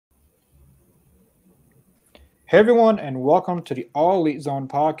Hey everyone, and welcome to the All Elite Zone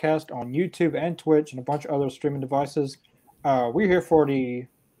podcast on YouTube and Twitch and a bunch of other streaming devices. We're here for the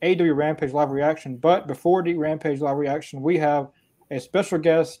AEW Rampage live reaction, but before the Rampage live reaction, we have a special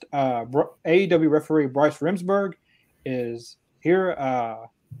guest. AEW referee Bryce Remsburg is here.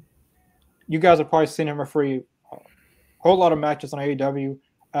 You guys have probably seen him referee a whole lot of matches on AEW,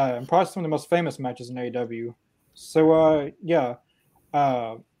 and probably some of the most famous matches in AEW. So,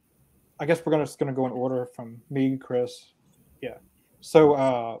 I guess we're just gonna go in order from me, Chris. Yeah.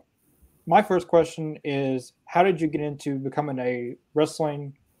 So my first question is, how did you get into becoming a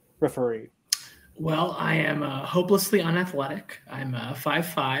wrestling referee? Well, I am hopelessly unathletic. I'm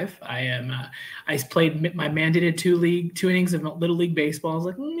 5'5". I played my mandated two innings of Little League baseball. I was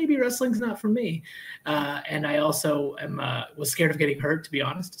like, maybe wrestling's not for me. And I also was scared of getting hurt, to be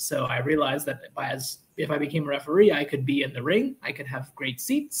honest. So I realized that if I became a referee, I could be in the ring. I could have great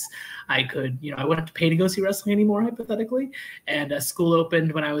seats. I could, I wouldn't have to pay to go see wrestling anymore, hypothetically. And a school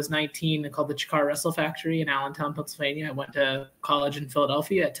opened when I was 19 called the Chikara Wrestle Factory in Allentown, Pennsylvania. I went to college in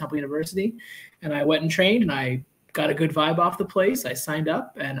Philadelphia at Temple University, and I went and trained, and I got a good vibe off the place. I signed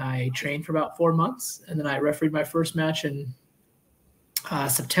up, and I trained for about 4 months, and then I refereed my first match in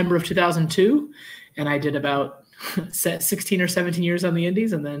September of 2002, and I did about 16 or 17 years on the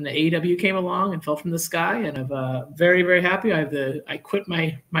indies, and then the AEW came along and fell from the sky, and I'm very, very happy. I quit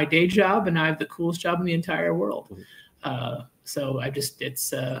my day job, and now I have the coolest job in the entire world. So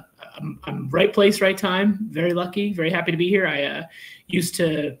I'm right place, right time. Very lucky, very happy to be here. I used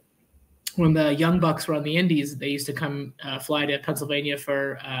to, when the Young Bucks were on the indies, they used to come fly to Pennsylvania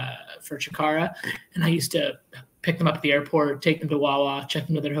for Chikara, and I used to pick them up at the airport, take them to Wawa, check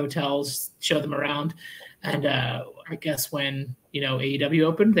them to their hotels, show them around. And I guess when, AEW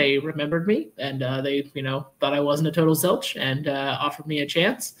opened, they remembered me, and they, thought I wasn't a total zilch, and offered me a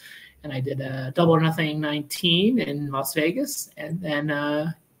chance. And I did a Double or Nothing 19 in Las Vegas, and then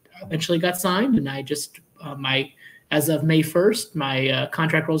eventually got signed. And I just, as of May 1st, my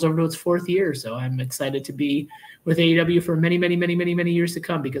contract rolls over to its 4th year. So I'm excited to be with AEW for many, many, many, many, many years to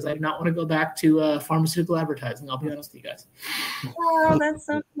come, because I do not want to go back to pharmaceutical advertising. I'll be honest with you guys. Oh, that's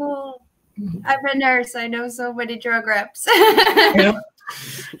so cool. I'm a nurse. I know so many drug reps.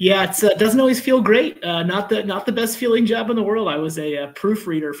 Yeah, it doesn't always feel great. Not the best feeling job in the world. I was a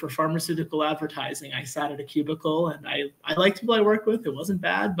proofreader for pharmaceutical advertising. I sat at a cubicle, and I liked people I worked with. It wasn't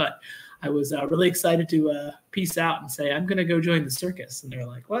bad, but I was really excited to peace out and say, I'm going to go join the circus. And they're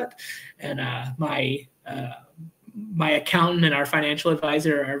like, what? And my accountant and our financial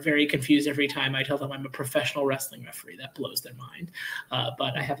advisor are very confused every time I tell them I'm a professional wrestling referee. That blows their mind.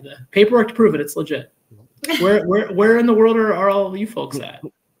 But I have the paperwork to prove it. It's legit. Where in the world are all you folks at?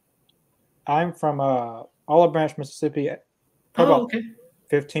 I'm from Olive Branch, Mississippi. Okay.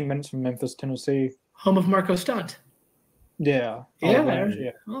 15 minutes from Memphis, Tennessee. Home of Marco Stunt. Yeah.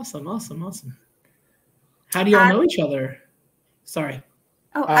 Yeah. Awesome. How do y'all know each other? Sorry.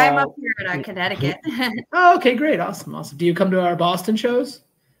 Oh, I'm up here in Connecticut. Oh, okay, great. Awesome. Do you come to our Boston shows?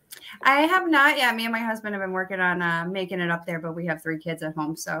 I have not yet. Me and my husband have been working on making it up there, but we have 3 kids at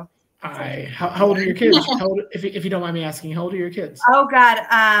home. So, how old are your kids? If you don't mind me asking, how old are your kids? Oh God,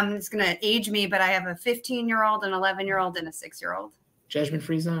 it's gonna age me, but I have a 15-year-old, an 11-year-old, and a 6-year-old.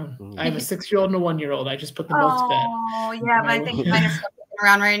 Judgment-free zone. I have a 6-year-old and a 1-year-old. I just put them both to bed. Oh yeah, but I think mine are still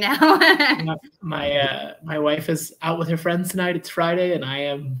around right now. My wife is out with her friends tonight. It's Friday, and I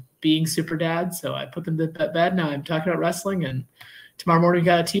am being super dad, so I put them to bed. Now I'm talking about wrestling, and tomorrow morning we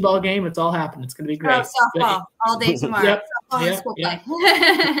got a t-ball game. It's all happening. It's going to be great. Softball all day tomorrow. Yep. Softball and school play.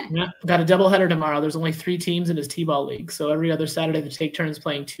 Got a doubleheader tomorrow. There's only 3 teams in his t-ball league, so every other Saturday they take turns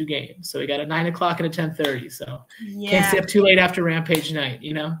playing 2 games. So we got a 9 o'clock and a 10:30. So can't stay up too late after Rampage night,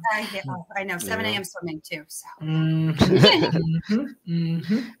 I know. 7 a.m. swimming too. So.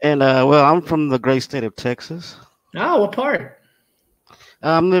 And I'm from the great state of Texas. Oh, what part?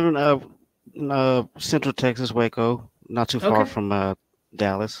 I'm living in Central Texas, Waco. Not too far from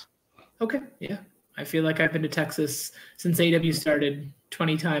Dallas. Okay, yeah. I feel like I've been to Texas since AEW started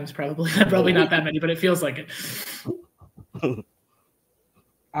 20 times, probably. Probably not that many, but it feels like it.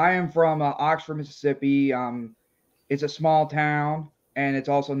 I am from Oxford, Mississippi. It's a small town, and it's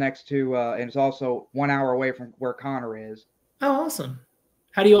also next to, and it's also 1 hour away from where Connor is. Oh, awesome.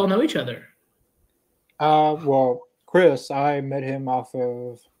 How do you all know each other? Well, Chris, I met him off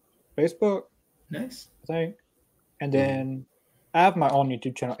of Facebook. Nice. I think. And then I have my own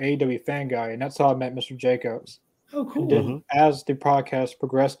YouTube channel, AEW Fan Guy, and that's how I met Mr. Jacobs. Oh, cool. And then as the podcast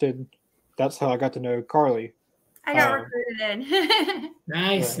progressed, that's how I got to know Carly. I got recruited in.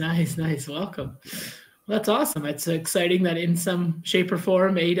 Nice. Welcome. Well, that's awesome. It's exciting that in some shape or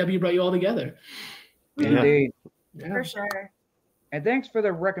form, AEW brought you all together. Indeed. Yeah. For sure. And thanks for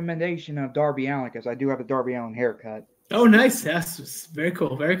the recommendation of Darby Allin, because I do have a Darby Allin haircut. Oh, nice. Yes, very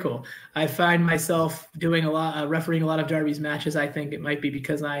cool. Very cool. I find myself doing a lot, refereeing a lot of Darby's matches. I think it might be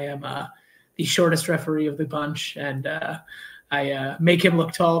because I am the shortest referee of the bunch, and I make him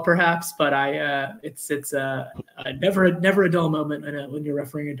look tall, perhaps. But it's never a dull moment when you're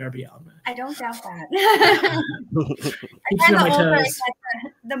refereeing a Darby Allin match. I don't doubt that. Keeps you on my toes.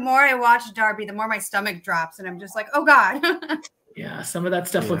 The more I watch Darby, the more my stomach drops, and I'm just like, oh God. Yeah, some of that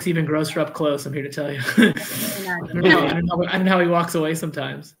stuff looks even grosser up close, I'm here to tell you. I don't know how he walks away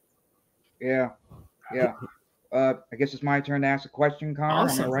sometimes. Yeah. I guess it's my turn to ask a question, Connor.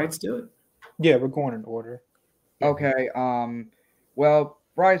 Awesome. Am I right? Let's do it. Yeah, we're going in order. Okay. Well,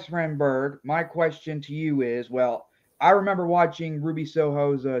 Bryce Renberg, my question to you is, well, I remember watching Ruby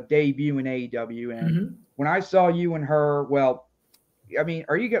Soho's debut in AEW, and when I saw you and her, well, I mean,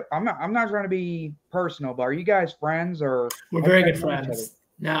 are you? I'm not trying to be personal, but are you guys friends or? We're very good friends.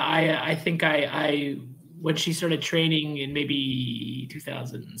 No, I think I when she started training in maybe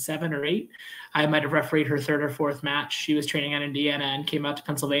 2007 or 8, I might have refereed her third or fourth match. She was training out in Indiana and came out to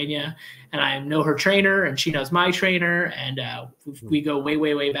Pennsylvania, and I know her trainer, and she knows my trainer, and we go way,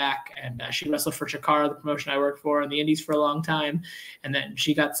 way, way back. And she wrestled for Chikara, the promotion I worked for in the Indies for a long time. And then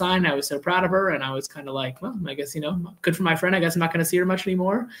she got signed. I was so proud of her, and I was kind of like, well, I guess, good for my friend. I guess I'm not going to see her much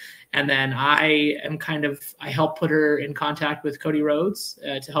anymore. And then I helped put her in contact with Cody Rhodes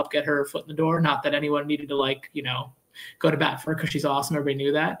to help get her foot in the door. Not that anyone needed to go to bat for her, because she's awesome. Everybody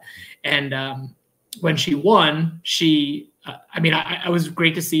knew that. And when she won, I was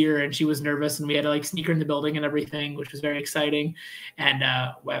great to see her, and she was nervous, and we had to sneak her in the building and everything, which was very exciting. And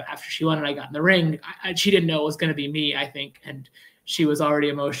after she won and I got in the ring, she didn't know it was going to be me, I think. And she was already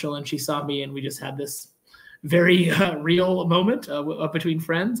emotional, and she saw me, and we just had this very real moment between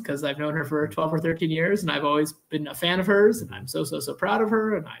friends, because I've known her for 12 or 13 years, and I've always been a fan of hers, and I'm so proud of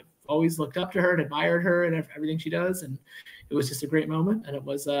her, and I've always looked up to her and admired her and everything she does. And it was just a great moment. And it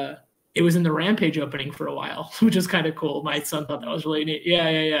was in the Rampage opening for a while, which is kind of cool. My son thought that was really neat.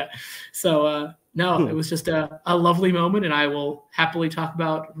 Yeah. So it was just a lovely moment, and I will happily talk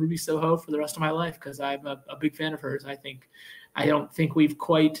about Ruby Soho for the rest of my life, because I'm a big fan of hers. I don't think we've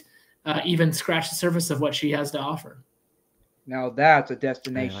quite even scratched the surface of what she has to offer. Now that's a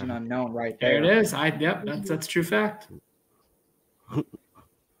destination unknown right there. There it is. That's true fact.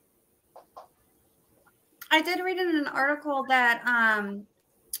 I did read in an article that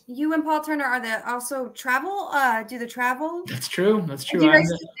you and Paul Turner are also travel. Do the travel? That's true. Do you guys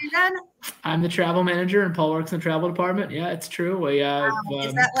do that? I'm the travel manager, and Paul works in the travel department. Yeah, it's true.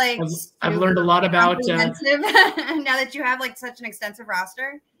 Is that I've learned a lot about now that you have such an extensive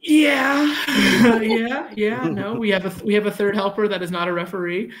roster. Yeah. No, we have a third helper that is not a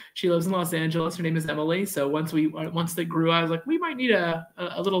referee. She lives in Los Angeles. Her name is Emily. So once they grew, I was like, we might need a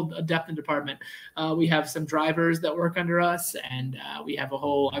little depth in department. We have some drivers that work under us, and we have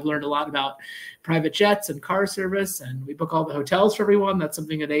I've learned a lot about private jets and car service, and we book all the hotels for everyone. That's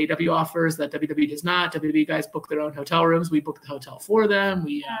something that AEW offers that WWE does not. WWE guys book their own hotel rooms. We book the hotel for them.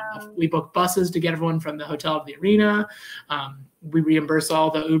 We book buses to get everyone from the hotel to the arena. We reimburse all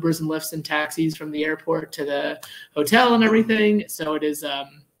the Ubers and Lyfts and taxis from the airport to the hotel and everything. So it is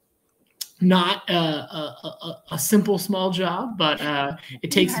not a simple, small job, but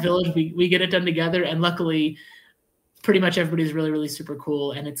it takes a village. We get it done together, and luckily, pretty much everybody's really, really super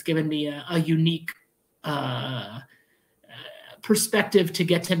cool, and it's given me a unique perspective to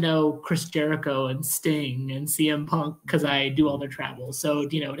get to know Chris Jericho and Sting and CM Punk, because I do all their travel. So,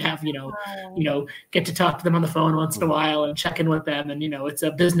 to have, get to talk to them on the phone once in a while and check in with them. And, it's a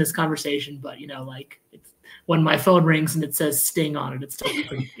business conversation, but, it's, when my phone rings and it says Sting on it,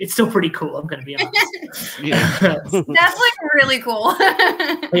 it's still pretty cool. I'm going to be honest. That's really cool.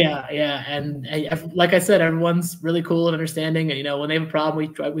 Yeah. And like I said, everyone's really cool and understanding. And, when they have a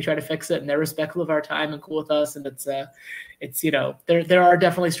problem, we try to fix it, and they're respectful of our time and cool with us. And it's there are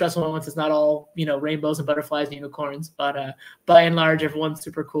definitely stressful moments. It's not all, rainbows and butterflies and unicorns, but by and large, everyone's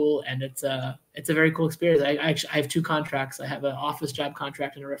super cool. And it's a very cool experience. I have 2 contracts. I have an office job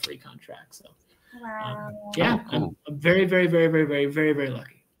contract and a referee contract. So. Wow. I'm very, very, very, very, very, very, very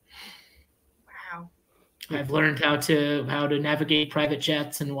lucky. Wow. I've learned how to navigate private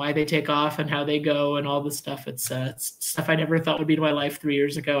jets and why they take off and how they go and all this stuff. It's stuff I never thought would be in my life 3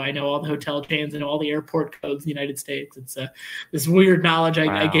 years ago. I know all the hotel chains and all the airport codes in the United States. It's this weird knowledge.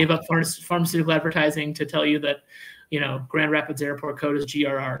 I gave up pharmaceutical advertising to tell you that, Grand Rapids airport code is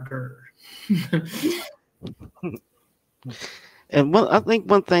GRR. And I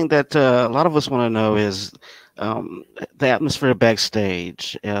think one thing that a lot of us want to know is the atmosphere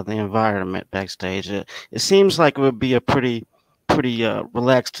backstage, the environment backstage. It seems like it would be a pretty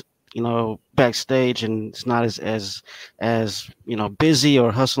relaxed, backstage, and it's not as busy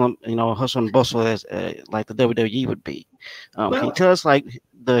or hustle and bustle as like the WWE would be. Can you tell us like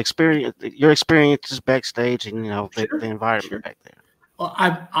your experiences backstage, and the environment back there? Well,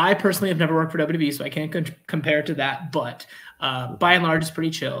 I personally have never worked for WWE, so I can't compare to that. But by and large, it's pretty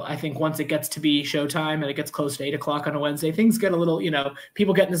chill. I think once it gets to be showtime and it gets close to 8 o'clock on a Wednesday, things get a little,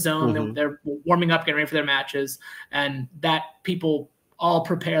 people get in the zone. Mm-hmm. They're warming up, getting ready for their matches, and that people all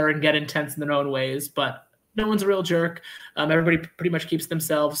prepare and get intense in their own ways. But no one's a real jerk. Everybody pretty much keeps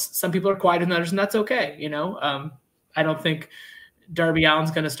themselves. Some people are quieter than others, and that's okay. I don't think Darby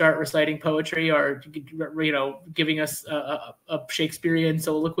Allin's going to start reciting poetry or, giving us a Shakespearean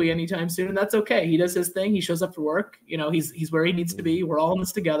soliloquy anytime soon. And that's okay. He does his thing. He shows up for work. He's where he needs to be. We're all in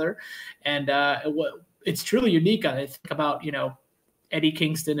this together. And it's truly unique. I think about, Eddie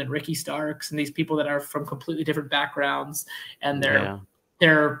Kingston and Ricky Starks and these people that are from completely different backgrounds, and their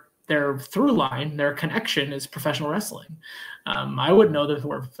through line, their connection is professional wrestling. I wouldn't know the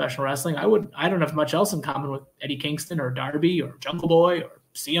word professional wrestling. I don't have much else in common with Eddie Kingston or Darby or Jungle Boy or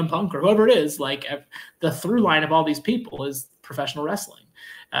CM Punk or whoever it is. Like the through line of all these people is professional wrestling.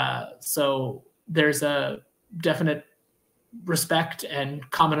 So there's a definite respect and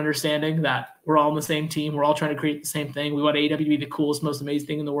common understanding that we're all on the same team. We're all trying to create the same thing. We want AEW to be the coolest, most amazing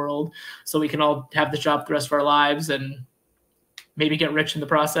thing in the world, so we can all have the job the rest of our lives and maybe get rich in the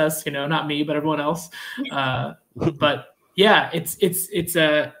process. Not me, but everyone else. But yeah, it's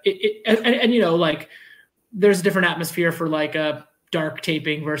like there's a different atmosphere for like a dark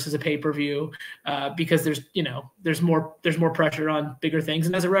taping versus a pay-per-view, because there's more pressure on bigger things.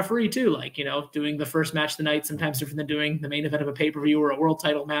 And as a referee too, like, doing the first match of the night, sometimes different than doing the main event of a pay-per-view or a world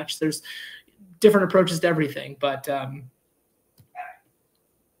title match. There's different approaches to everything, but,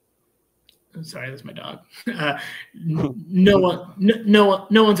 I'm sorry, that's my dog. No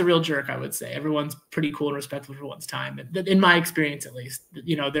one's a real jerk, I would say. Everyone's pretty cool and respectful for one's time, in my experience, at least.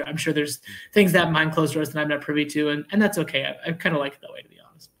 I'm sure there's things that happen behind closed doors that I'm not privy to, and that's okay. I kind of like it that way, to be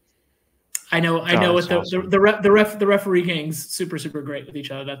honest. I know. With the referee gang's super super great with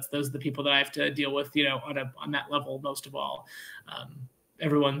each other. Those are the people that I have to deal with, on that level most of all. None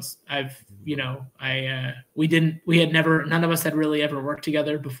of us had really ever worked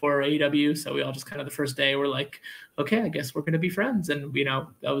together before AEW. So we all just kind of the first day we're like, okay, I guess we're going to be friends. And,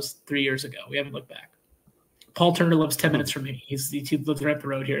 that was 3 years ago. We haven't looked back. Paul Turner lives 10 minutes from me. He lives right up the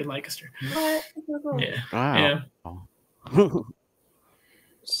road here in Lancaster. What? Yeah. Wow. Yeah.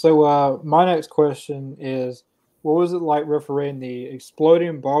 So my next question is, what was it like refereeing the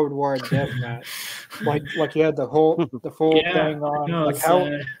exploding barbed wire death match? Like you had the full thing on. No, like how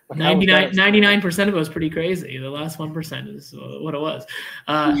 99% of it was pretty crazy. The last 1% is what it was.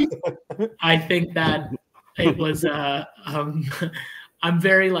 I think that it was. I'm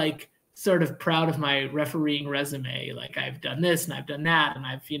very sort of proud of my refereeing resume. Like I've done this and I've done that, and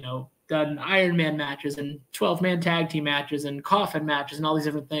I've done Iron Man matches and 12-man tag team matches and coffin matches and all these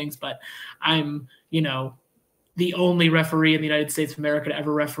different things. But I'm the only referee in the United States of America to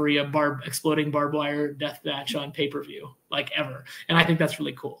ever referee a exploding barbed wire death match on pay-per-view, ever. And I think that's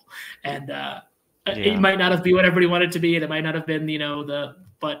really cool. And it might not have been what everybody wanted it to be, and it might not have been,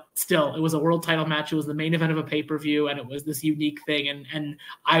 but still, it was a world title match. It was the main event of a pay-per-view, and it was this unique thing. And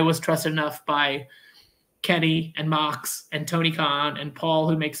I was trusted enough by Kenny and Mox and Tony Khan and Paul,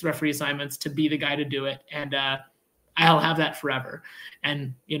 who makes referee assignments, to be the guy to do it. And I'll have that forever.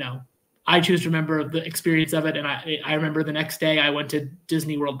 And, I choose to remember the experience of it. And I remember the next day I went to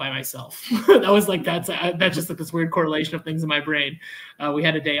Disney World by myself. That was that's just this weird correlation of things in my brain. We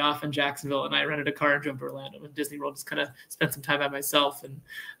had a day off in Jacksonville, and I rented a car and drove to Orlando, and Disney World, just kind of spent some time by myself. And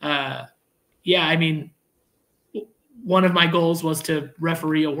one of my goals was to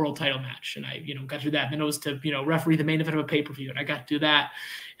referee a world title match, and I, got through that. And then it was to, referee the main event of a pay-per-view, and I got to do that.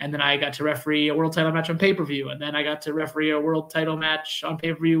 And then I got to referee a world title match on pay-per-view, and then I got to referee a world title match on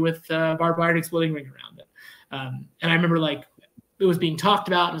pay-per-view with barbed wire and exploding ring around it. And I remember it was being talked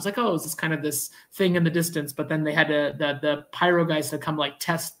about, and it was like, oh, is this kind of this thing in the distance? But then they had the pyro guys to come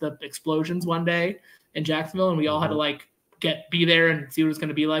test the explosions one day in Jacksonville, and we all had to be there and see what it was going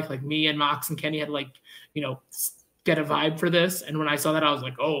to be like. Like me and Mox and Kenny had to get a vibe for this. And when I saw that, I was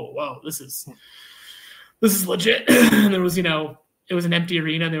like, oh, wow, this is legit. And there was, it was an empty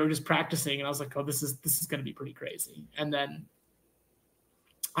arena, and they were just practicing. And I was like, oh, this is going to be pretty crazy. And then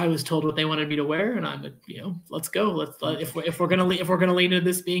I was told what they wanted me to wear, and I'm let's go. If we're going to lean into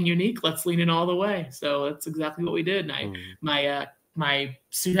this being unique, let's lean in all the way. So that's exactly what we did. And my my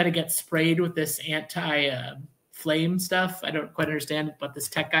suit had to get sprayed with this flame stuff. I don't quite understand it, but this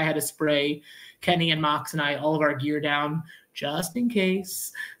tech guy had to spray Kenny and Mox and I all of our gear down just in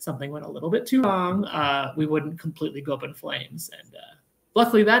case something went a little bit too wrong. We wouldn't completely go up in flames, and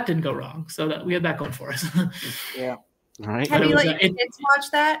luckily that didn't go wrong. So that we had that going for us. Yeah. All right. Have you let your kids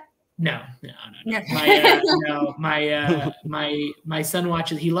watch that? No. My son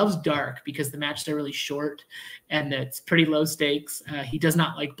watches. He loves dark because the matches are really short and it's pretty low stakes. He does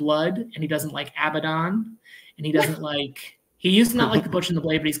not like blood, and he doesn't like Abaddon, and he doesn't like. He used to not like the Butch and the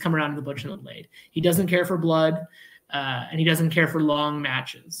Blade, but he's come around to the Butch and the Blade. He doesn't care for blood, and he doesn't care for long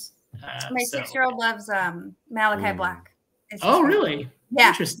matches. My 6-year-old loves Malachi Black. Oh, really? Yeah.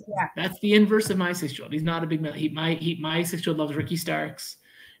 Interesting. Yeah. That's the inverse of my 6-year-old. He's not a big. My 6-year-old loves Ricky Starks,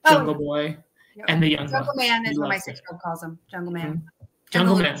 Jungle Boy, and the Young Bucks. Jungle Man is what my 6-year-old calls him. Jungle Man. Mm-hmm.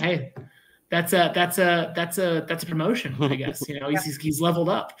 Jungle Man. Hey, that's a promotion, I guess. You know, he's leveled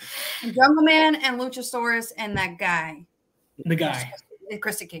up. And Jungle Man and Luchasaurus and that guy. The guy.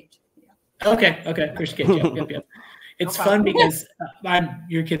 Christy Cage. Yeah. Okay. Christy Cage. Yep. It's fun because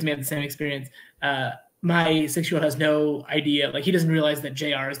your kids may have the same experience. My 6-year-old has no idea. Like, he doesn't realize that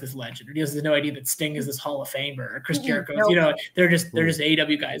JR is this legend. Or he has no idea that Sting is this Hall of Famer, or Chris Jericho. Nope. You know, they're just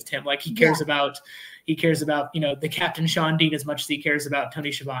AEW guys to him. Like, he cares about, you know, the Captain Sean Dean as much as he cares about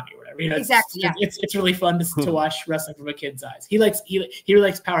Tony Schiavone or whatever. You know, exactly. It's really fun to watch wrestling from a kid's eyes. He really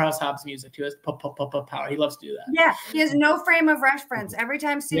likes Powerhouse Hobbs music too. Has power. He loves to do that. Yeah, he has no frame of reference. Every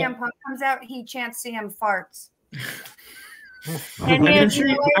time CM Punk comes out, he chants CM farts. And I'm sure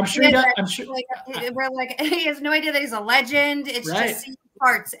he does. We're like, he has no idea that he's a legend. It's just CM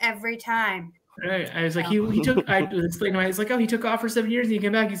farts every time. Right. I was like, he took. I was explaining to him. He's like, oh, he took off for 7 years and he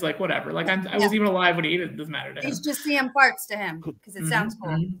came back. He's like, whatever. Like, I wasn't even alive when he ate it. It doesn't matter to him. It's just CM farts to him because it sounds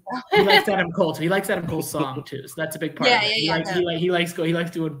cool. He likes Adam Cole too. He likes Adam Cole's song too. So that's a big part. He likes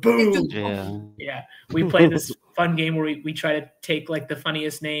doing boom. Yeah. We play this fun game where we try to take like the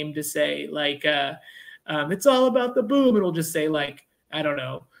funniest name to say, like, it's all about the boom. It'll just say, like, I don't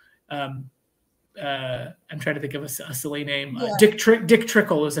know. I'm trying to think of a silly name. Dick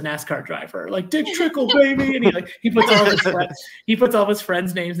Trickle is a NASCAR driver. Like, Dick Trickle, baby, and he puts all of his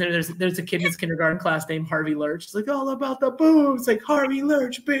friends' names there. There's a kid in his kindergarten class named Harvey Lurch. It's like, all about the boom. It's like, Harvey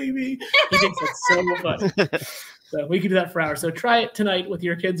Lurch, baby. He thinks it's so funny. So we can do that for hours. So try it tonight with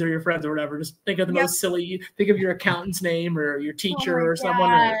your kids or your friends or whatever. Just think of the most silly. Think of your accountant's name or your teacher or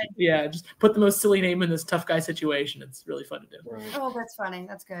someone. Just put the most silly name in this tough guy situation. It's really fun to do. Right. Oh, that's funny.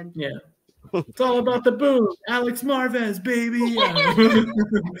 That's good. Yeah. It's all about the boom. Alex Marvez, baby.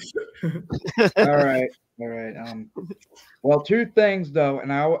 All right. Well, two things though,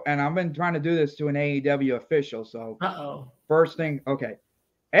 and I've been trying to do this to an AEW official. So first thing, okay.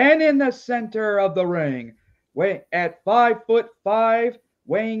 And in the center of the ring, at 5'5",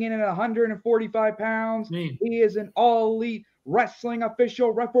 weighing in at 145 pounds, he is an All Elite Wrestling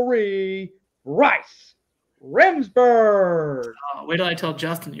official referee, Bryce Remsburg. Oh, wait till I tell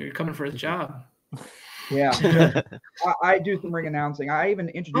Justin you're coming for his job. Yeah. I do some ring announcing. I even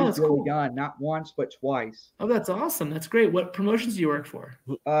introduced Billy Gunn, not once, but twice. Oh, that's awesome. That's great. What promotions do you work for?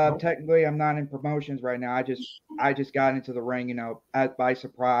 Technically, I'm not in promotions right now. I just got into the ring, by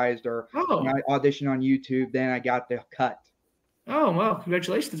surprise, or when I auditioned on YouTube, then I got the cut. Oh, wow.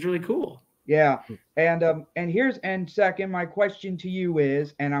 Congratulations. That's really cool. Yeah. And second, my question to you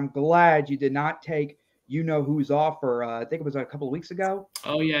is, and I'm glad you did not take who's offer. I think it was a couple of weeks ago.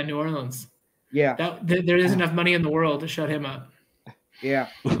 Oh, yeah. New Orleans. Yeah. There isn't enough money in the world to shut him up. Yeah.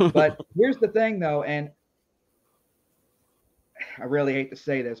 But here's the thing, though, and I really hate to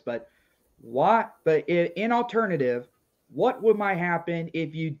say this, but in alternative, what might happen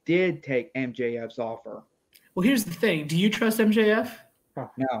if you did take MJF's offer? Well, here's the thing. Do you trust MJF?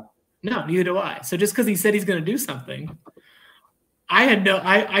 No. No, neither do I. So just because he said he's going to do something, I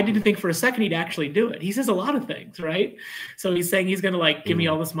didn't think for a second he'd actually do it. He says a lot of things, right? So he's saying he's going to like give me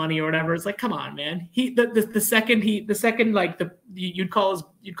all this money or whatever. It's like, come on, man. The second like you'd call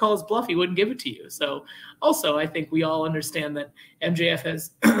his bluff, he wouldn't give it to you. So also, I think we all understand that MJF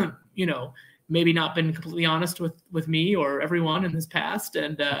has, maybe not been completely honest with me or everyone in his past.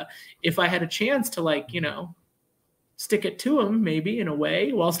 And if I had a chance to stick it to him, maybe in a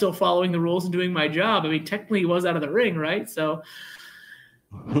way, while still following the rules and doing my job. I mean, technically he was out of the ring, right? So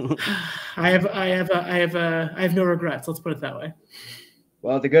I have no regrets. Let's put it that way.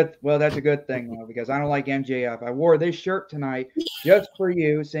 Well, that's a good thing though, because I don't like MJF. I wore this shirt tonight just for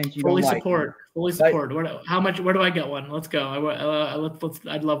you, since you fully don't support. Like fully support. Where do I get one? Let's go.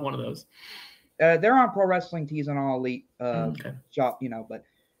 I'd love one of those. They're on Pro Wrestling Tees and All Elite shop, but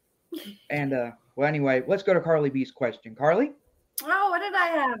well, anyway, let's go to Carly B's question. Carly? Oh, what did I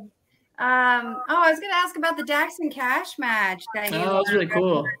have? I was going to ask about the Daxon Cash match that you. Oh, that's really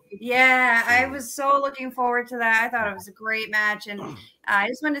cool. Yeah, I was so looking forward to that. I thought it was a great match, and I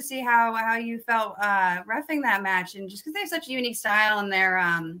just wanted to see how you felt reffing that match, and just because they have such a unique style and they're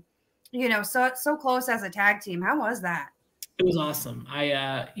so close as a tag team. How was that? It was awesome.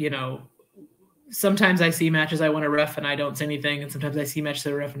 I sometimes I see matches I want to ref and I don't say anything, and sometimes I see matches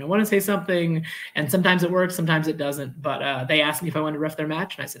I ref and I want to say something, and sometimes it works, sometimes it doesn't. But they asked me if I wanted to ref their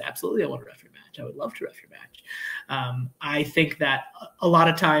match, and I said, absolutely, I want to ref your match. I would love to ref your match. I think that a lot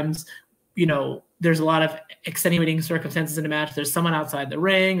of times, there's a lot of extenuating circumstances in a match. There's someone outside the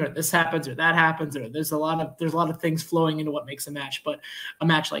ring, or this happens, or that happens, or there's a lot of things flowing into what makes a match. But a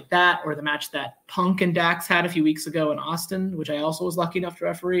match like that, or the match that Punk and Dax had a few weeks ago in Austin, which I also was lucky enough to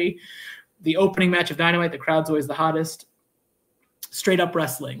referee, the opening match of Dynamite, the crowd's always the hottest. Straight up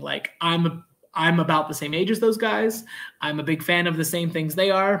wrestling. Like I'm about the same age as those guys. I'm a big fan of the same things they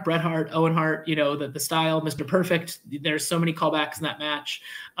are. Bret Hart, Owen Hart, the style, Mr. Perfect. There's so many callbacks in that match.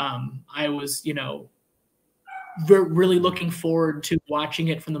 I was, really looking forward to watching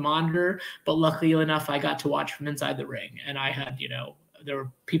it from the monitor, but luckily enough, I got to watch from inside the ring, and I had, there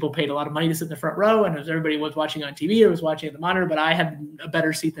were people paid a lot of money to sit in the front row, and as everybody was watching on TV or was watching at the monitor, but I had a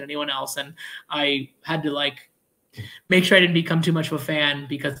better seat than anyone else. And I had to make sure I didn't become too much of a fan,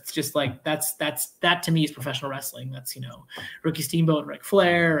 because it's just that to me is professional wrestling. That's, Ricky Steamboat and Ric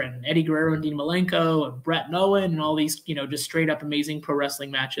Flair and Eddie Guerrero and Dean Malenko and Brett and Owen and all these, just straight up amazing pro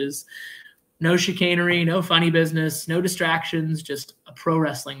wrestling matches. No chicanery, no funny business, no distractions, just a pro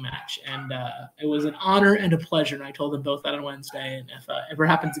wrestling match. And it was an honor and a pleasure. And I told them both that on Wednesday. And if ever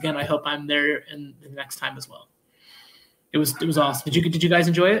happens again, I hope I'm there in the next time as well. It was awesome. Did you guys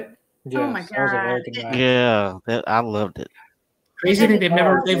enjoy it? Yes, oh my God. Yeah, I loved it. Crazy thing, they've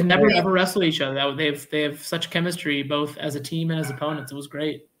never ever wrestled each other. They have such chemistry both as a team and as opponents. It was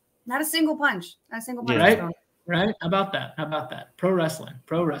great. Not a single punch. Right? Right? How about that? Pro wrestling.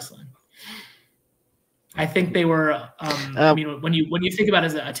 I think they were. When you think about it,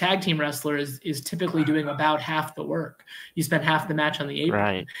 as a tag team wrestler is typically doing about half the work. You spend half the match on the apron,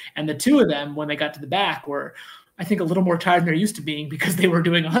 right. And the two of them, when they got to the back, were, I think, a little more tired than they're used to being, because they were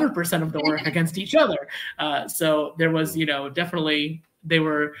doing 100% of the work against each other. So there was, definitely they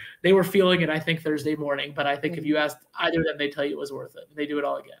were feeling it, I think, Thursday morning. But I think if you asked either of them, they'd tell you it was worth it. They do it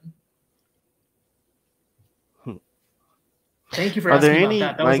all again. Thank you for asking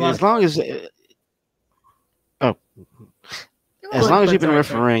about that. As long as you've been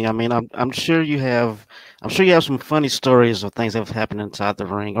refereeing, I mean, I'm sure you have some funny stories of things that have happened inside the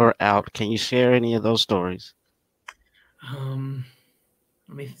ring or out. Can you share any of those stories? Let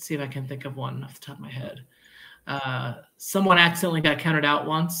me see if I can think of one off the top of my head. Someone accidentally got counted out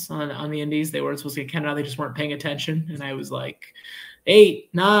once on the Indies. They weren't supposed to get counted out. They just weren't paying attention. And I was like, 8,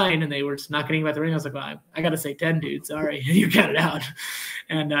 9, and they were just not getting about the ring. I was like, well, I got to say 10, dude. Sorry, you counted out.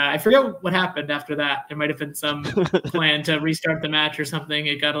 And I forget what happened after that. There might have been some plan to restart the match or something.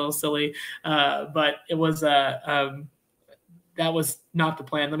 It got a little silly, but it was that was not the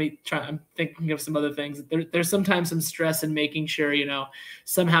plan. Let me try. I'm thinking of some other things. There's sometimes some stress in making sure,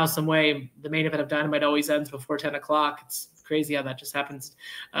 somehow, some way, the main event of Dynamite always ends before 10 o'clock. It's crazy how that just happens.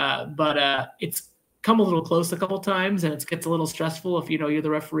 But it's come a little close a couple times, and it gets a little stressful if you're the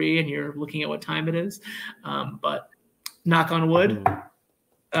referee and you're looking at what time it is. But knock on wood,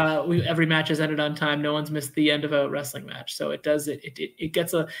 every match has ended on time. No one's missed the end of a wrestling match. So it does it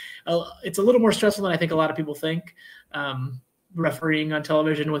gets it's a little more stressful than I think a lot of people think. Refereeing on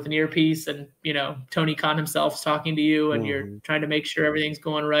television with an earpiece, and Tony Khan himself's talking to you, and you're trying to make sure everything's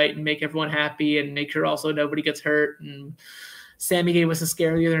going right and make everyone happy and make sure also nobody gets hurt. And Sammy gave us a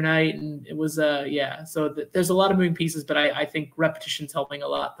scare the other night, and it was so there's a lot of moving pieces, but I think repetition's helping a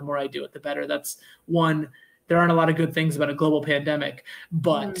lot. The more I do it, the better. That's one. There aren't a lot of good things about a global pandemic,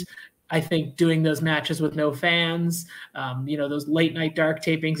 but I think doing those matches with no fans, those late night dark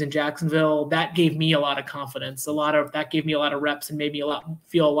tapings in Jacksonville, that gave me a lot of confidence. That gave me a lot of reps and made me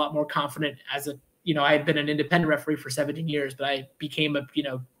feel a lot more confident as I had been an independent referee for 17 years, but I became a,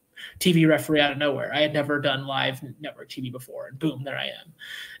 TV referee out of nowhere. I had never done live network TV before, and boom, there I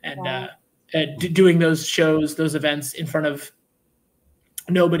am. And doing those shows, those events in front of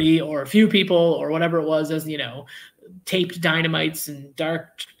nobody or a few people or whatever it was, as taped Dynamites and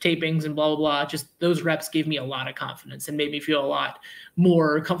dark tapings and blah blah blah. Just those reps gave me a lot of confidence and made me feel a lot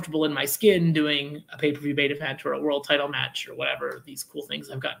more comfortable in my skin doing a pay-per-view beta event or a world title match or whatever these cool things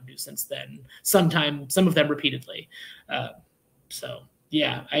I've gotten to do since then. Some of them repeatedly.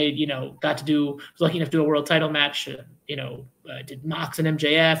 Yeah, I got to was lucky enough to do a world title match. Did Mox and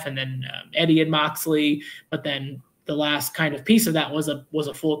MJF, and then Eddie and Moxley. But then the last kind of piece of that was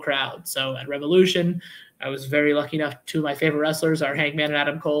a full crowd. So at Revolution, I was very lucky enough. Two of my favorite wrestlers are Hangman and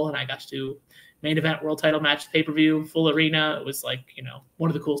Adam Cole, and I got to do main event world title match, pay-per-view, full arena. It was like, one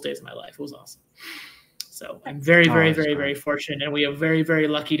of the coolest days of my life. It was awesome. So I'm very, very, very, very fortunate. And we are very, very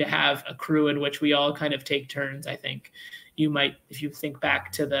lucky to have a crew in which we all kind of take turns. I think you might, if you think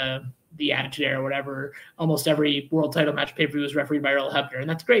back to the Attitude Era or whatever, almost every world title match pay-per-view was refereed by Earl Hebner. And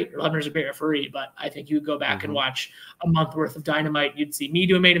that's great. Earl Hebner's a great referee, but I think you go back and watch a month worth of Dynamite. You'd see me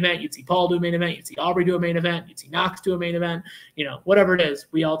do a main event. You'd see Paul do a main event. You'd see Aubrey do a main event. You'd see Knox do a main event. Whatever it is,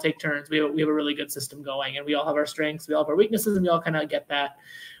 we all take turns. We have a really good system going, and we all have our strengths. We all have our weaknesses, and we all kind of get that.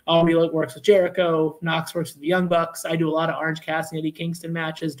 Aubrey works with Jericho. Knox works with the Young Bucks. I do a lot of Orange Cassidy, Eddie Kingston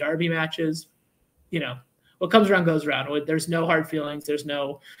matches, Darby matches. What comes around goes around. There's no hard feelings. There's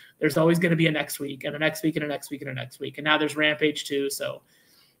always going to be a next week and a next week and a next week and a next week. And now there's Rampage too. So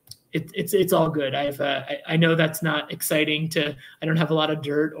it's all good. I know that's not exciting I don't have a lot of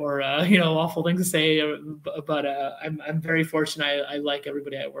dirt or, awful things to say, but I'm very fortunate. I like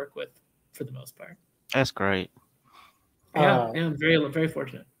everybody I work with for the most part. That's great. Yeah, I'm very, very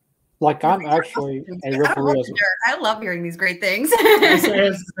fortunate. Like I'm actually a referee. I love hearing these great things.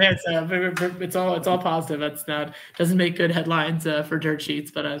 It's all positive. It's not doesn't make good headlines for dirt sheets,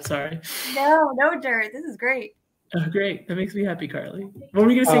 but I'm sorry. No dirt. This is great. Great. That makes me happy, Carly. What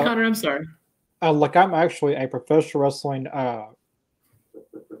were you gonna say, Connor? I'm sorry. Like I'm actually a professional wrestling a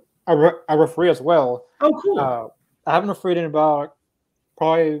referee as well. Oh, cool. I haven't refereed in about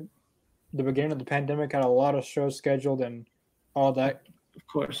probably the beginning of the pandemic. Had a lot of shows scheduled and all that. Of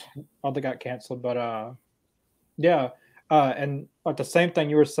course, all that got canceled, but and like the same thing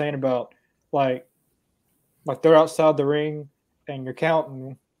you were saying about like they're outside the ring and you're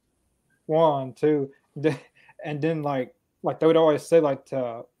counting 1, 2, and then like they would always say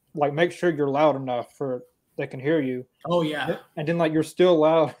to make sure you're loud enough for they can hear you. Oh yeah, and then you're still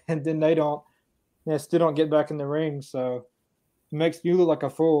loud, and then they still don't get back in the ring, so it makes you look like a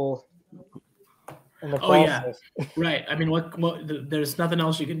fool. Oh yeah, right. I mean, what? There's nothing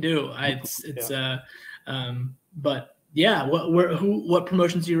else you can do. But yeah, what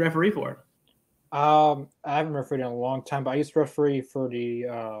promotions do you referee for? I haven't refereed in a long time, but I used to referee for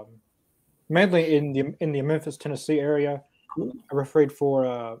the mainly in the Memphis, Tennessee area. Cool. I refereed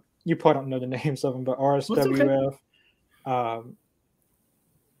for you probably don't know the names of them, but RSWF. Okay.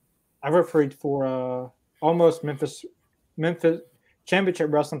 I refereed for almost Memphis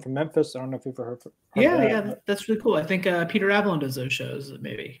Championship Wrestling from Memphis. I don't know if you've ever heard Yeah, that's really cool. I think Peter Avalon does those shows,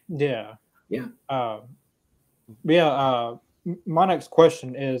 maybe. Yeah. Yeah. My next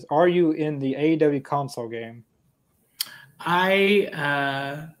question is: are you in the AEW console game?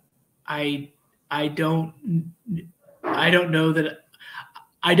 I don't know that.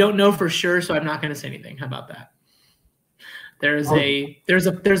 I don't know for sure, so I'm not going to say anything. How about that? There's a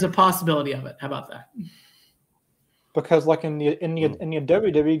possibility of it. How about that? Because in the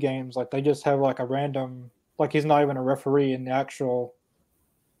WWE games, they just have a random, he's not even a referee in the actual,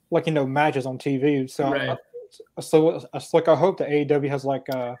 matches on TV. So right. I hope the AEW has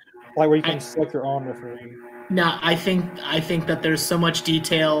where you can select your own referee. No, I think that there's so much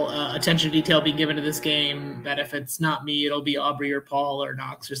attention to detail being given to this game that if it's not me, it'll be Aubrey or Paul or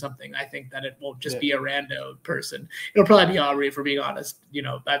Knox or something. I think that it won't just be a rando person. It'll probably be Aubrey, if we're being honest.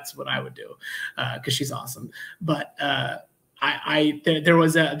 That's what I would do because she's awesome. But there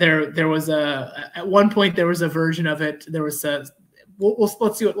was at one point there was a version of it. There was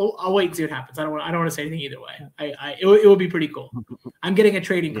let's see I'll wait and see what happens. I don't want to say anything either way. It will be pretty cool. I'm getting a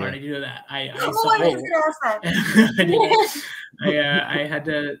trading card. I do know that. I had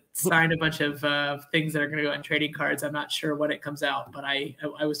to sign a bunch of things that are going to go on trading cards. I'm not sure when it comes out, but I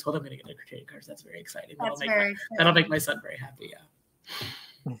was told I'm going to get trading cards. That's very exciting. That'll make my son very happy. Yeah.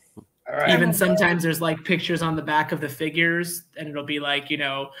 All right. Even sometimes there's pictures on the back of the figures, and it'll be a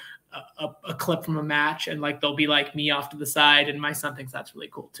clip from a match, and they'll be me off to the side, and my son thinks that's really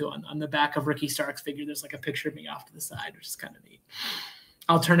cool too. On the back of Ricky Stark's figure, there's a picture of me off to the side, which is kind of neat.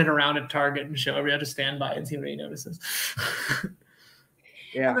 I'll turn it around at Target and show everybody. I'll just stand by and see if anybody notices.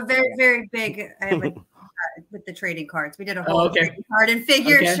 Yeah, I'm a very, very big. I have with the trading cards. We did a whole trading card and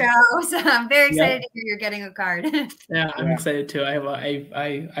figure show, so I'm very excited to hear you're getting a card. Yeah, I'm excited too.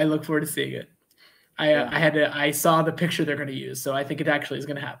 I look forward to seeing it. I saw the picture they're going to use, so I think it actually is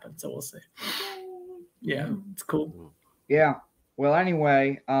going to happen. So we'll see. Yeah, it's cool. Yeah. Well,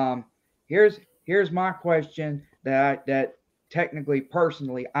 anyway, here's my question that technically,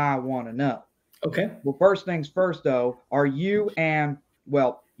 personally, I want to know. Okay. Well, first things first, though, are you and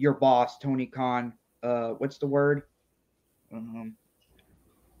your boss Tony Khan? What's the word?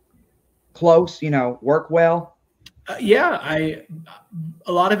 Close. Work well. Yeah,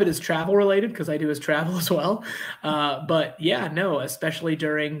 a lot of it is travel related because I do his travel as well. But yeah, no, especially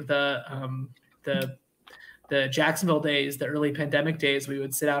during the Jacksonville days, the early pandemic days, we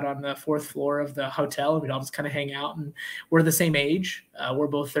would sit out on the fourth floor of the hotel and we'd all just kind of hang out. And we're the same age. We're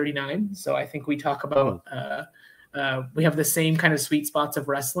both 39. So I think we talk about, we have the same kind of sweet spots of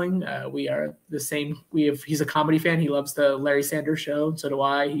wrestling. We are the same. He's a comedy fan. He loves the Larry Sanders Show. And so do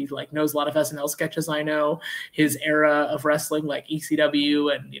I. He knows a lot of SNL sketches. I know his era of wrestling, like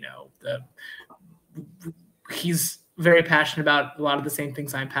ECW and, he's very passionate about a lot of the same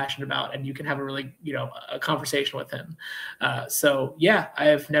things I'm passionate about, and you can have a really, a conversation with him. So yeah, I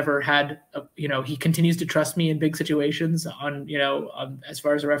have never had, he continues to trust me in big situations on as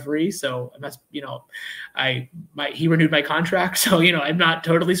far as a referee. So he renewed my contract. So, I'm not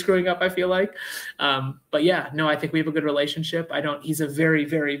totally screwing up, I feel like. But yeah, no, I think we have a good relationship. he's a very,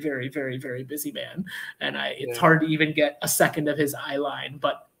 very, very, very, very busy man. And it's hard to even get a second of his eye line,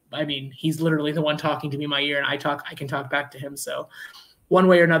 but I mean, he's literally the one talking to me in my ear, and I can talk back to him. So one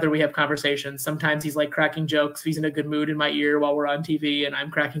way or another, we have conversations. Sometimes he's like cracking jokes. He's in a good mood in my ear while we're on TV, and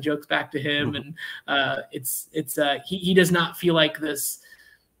I'm cracking jokes back to him. And he does not feel like this,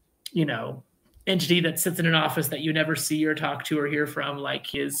 entity that sits in an office that you never see or talk to or hear from. Like,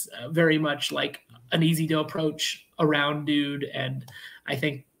 he is very much like an easy to approach around dude. And I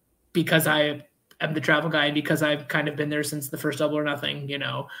think because I'm the travel guy, and because I've kind of been there since the first Double or Nothing,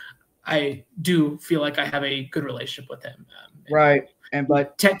 I do feel like I have a good relationship with him. Right.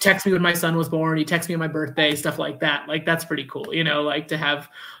 But text me when my son was born. He texts me on my birthday, stuff like that. Like, that's pretty cool. Like to have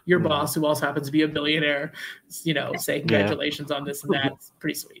your boss, who also happens to be a billionaire, say congratulations on this and that. It's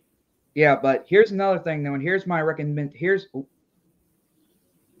pretty sweet. Yeah, but here's another thing though, and here's my recommend. Go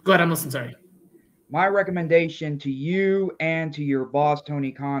ahead, I'm listening. Sorry. My recommendation to you and to your boss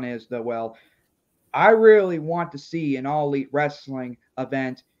Tony Khan is I really want to see an All Elite Wrestling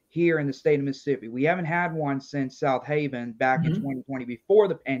event here in the state of Mississippi. We haven't had one since South Haven back in 2020 before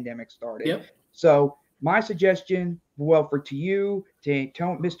the pandemic started. Yep. So my suggestion, to you, to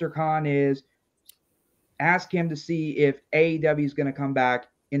Mr. Khan, is ask him to see if AEW is going to come back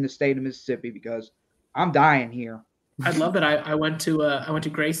in the state of Mississippi, because I'm dying here. I'd love that. I went to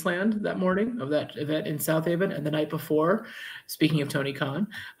Graceland that morning of that event in South Haven, and the night before, speaking of Tony Khan,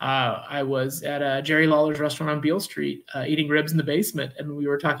 I was at Jerry Lawler's restaurant on Beale Street eating ribs in the basement, and we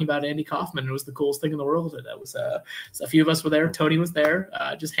were talking about Andy Kaufman. It was the coolest thing in the world. That was so a few of us were there. Tony was there,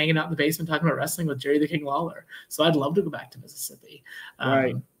 just hanging out in the basement talking about wrestling with Jerry the King Lawler. So I'd love to go back to Mississippi.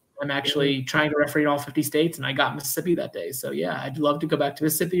 Right. I'm actually trying to referee in all 50 states, and I got Mississippi that day. So yeah, I'd love to go back to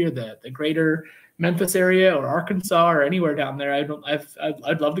Mississippi or the greater Memphis area or Arkansas or anywhere down there.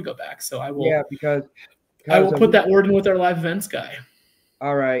 I'd love to go back. So I will. Yeah, because I will put that word in with our live events guy.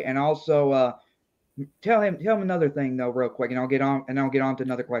 All right, and also tell him another thing though, real quick, and I'll get on to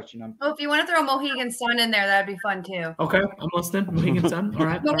another question. Well, if you want to throw Mohegan Sun in there, that'd be fun too. Okay, I'm listening. Mohegan Sun. All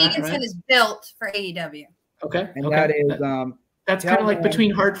right. Mohegan Sun is built for AEW. Okay, and that is that's kind of like between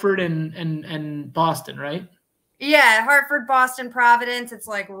Hartford and Boston, right? Yeah, Hartford, Boston, Providence. It's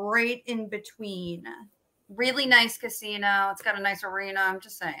like right in between. Really nice casino. It's got a nice arena. I'm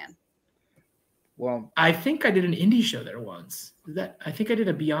just saying. Well, I think I did an indie show there once. I think I did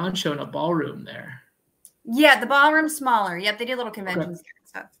a Beyond show in a ballroom there. Yeah, the ballroom's smaller. Yep, they do little conventions and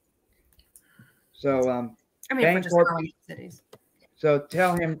stuff. So, I mean, for just growing cities. So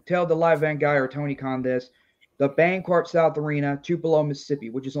tell the live event guy or Tony Khan this. The Bancorp South Arena, Tupelo,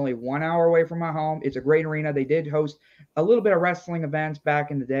 Mississippi, which is only 1 hour away from my home. It's a great arena. They did host a little bit of wrestling events back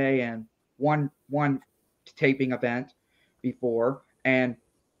in the day, and one taping event before. And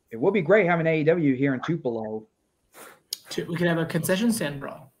it would be great having AEW here in Tupelo. We could have a concession stand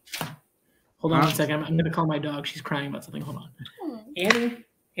brawl. Hold on 1 second. I'm going to call my dog. She's crying about something. Hold on.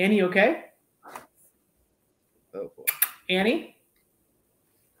 Annie, okay? Oh boy. Annie?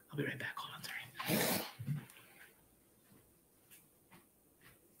 I'll be right back. Hold on. Sorry.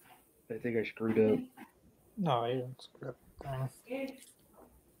 I think I screwed up. No, you didn't screw up.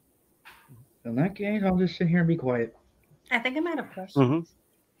 In that case, I'll just sit here and be quiet. I think I might have pushed. Mm-hmm.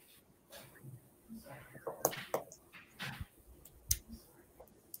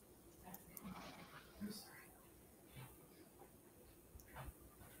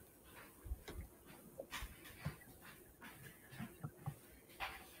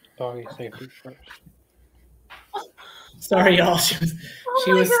 Doggy safety first. Sorry, y'all.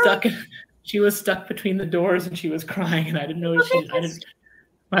 She was stuck between the doors and she was crying, and I didn't know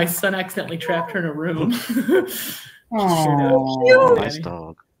my son accidentally trapped her in a room. Oh, nice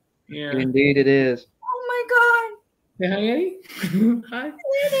dog. Yeah. Indeed it is. Oh my God. Say hi, Annie. Hi.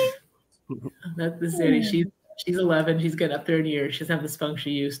 This is Annie. She's 11. She's getting up there in years. She doesn't have the spunk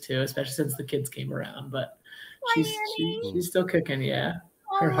she used to, especially since the kids came around. But she's still kicking. Yeah,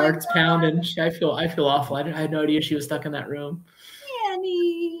 her heart's pounding. I feel awful. I had no idea she was stuck in that room.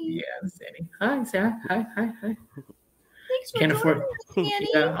 Annie. Yeah, Sandy. Hi, Sarah. Hi. Thanks for Can't afford. joining us, Annie.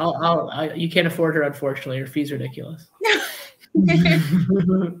 Yeah, you can't afford her. Unfortunately, her fees are ridiculous.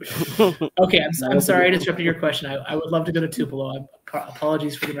 Okay, I'm sorry I disrupted your question. I would love to go to Tupelo.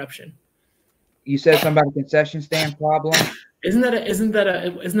 Apologies for the interruption. You said something about a concession stand problem. Isn't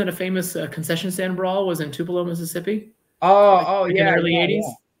that a famous concession stand brawl? Was in Tupelo, Mississippi? Oh, in yeah, the early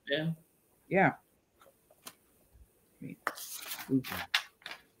 '80s. Yeah.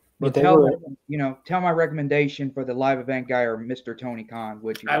 But tell my recommendation for the live event guy or Mr. Tony Khan,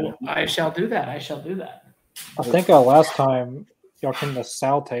 which I shall do that. I think last time y'all came to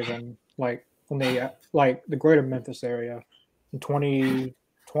South Haven, like when they the greater Memphis area in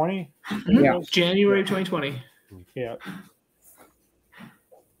 2020. Yeah, January 2020. Yeah.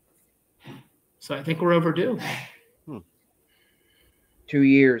 So I think we're overdue. 2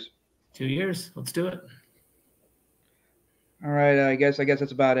 years. 2 years. Let's do it. All right. I guess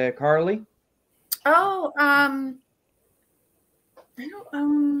that's about it. Carly. Oh,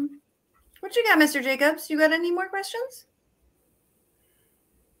 what you got, Mr. Jacobs? You got any more questions?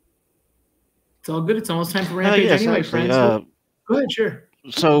 It's all good. It's almost time for Rampage anyway, actually, friends. Go ahead, sure.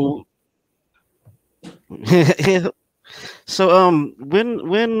 So,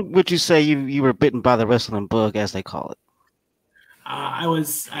 when would you say you were bitten by the wrestling bug, as they call it? I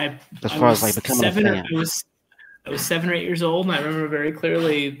was becoming a fan. I was 7 or 8 years old, and I remember very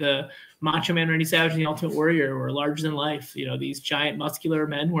clearly the Macho Man Randy Savage and the Ultimate Warrior were larger than life. You know, these giant muscular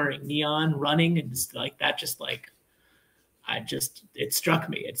men wearing neon, running, and just like that. It struck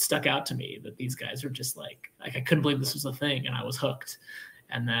me. It stuck out to me that these guys were just like I couldn't believe this was a thing, and I was hooked.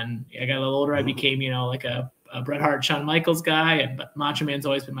 And then I got a little older. I became, like a Bret Hart, Shawn Michaels guy, but Macho Man's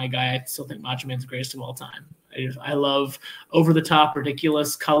always been my guy. I still think Macho Man's the greatest of all time. I love over-the-top,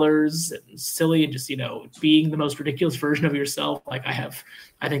 ridiculous colors and silly and just, being the most ridiculous version of yourself. I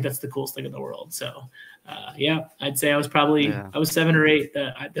think that's the coolest thing in the world. So, I'd say I was I was 7 or 8.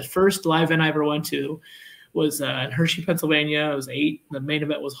 The first live event I ever went to was in Hershey, Pennsylvania. I was 8. The main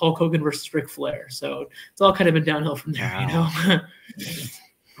event was Hulk Hogan versus Ric Flair. So it's all kind of been downhill from there,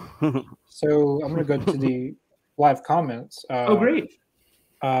 So I'm going to go to the live comments. Oh, great.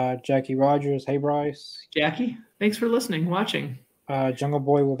 Jackie Rogers. Hey, Bryce. Jackie, thanks for listening, watching. Jungle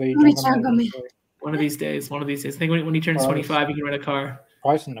Boy will be one of these days. I think when he turns 25, he can rent a car.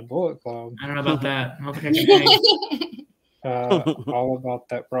 Bryce in the Bullet Club. I don't know about that. I don't think I can hang. All about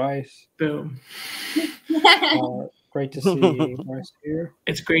that, Bryce. Boom. Great to see Bryce here.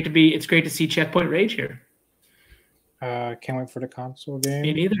 It's great to see Checkpoint Rage here. Can't wait for the console game.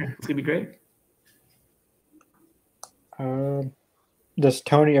 Me neither. It's gonna be great. Does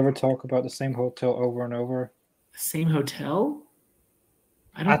Tony ever talk about the same hotel over and over? The same hotel?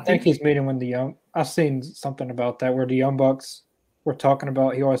 I think he's meeting with the Young. I've seen something about that where the Young Bucks were talking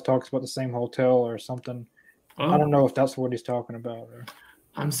about. He always talks about the same hotel or something. Oh. I don't know if that's what he's talking about. Or...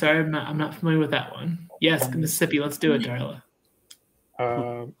 I'm sorry, I'm not familiar with that one. Yes, Mississippi. Let's do it, Darla.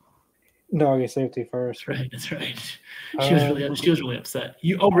 Doggy safety first. That's right. She was really upset.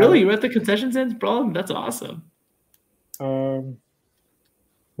 Really? You were at the concession stand brawl? That's awesome.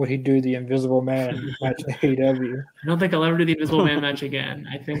 Would he do the Invisible Man match in AEW? I don't think I'll ever do the Invisible Man match again.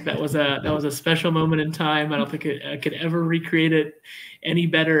 I think that was a special moment in time. I don't think I could ever recreate it any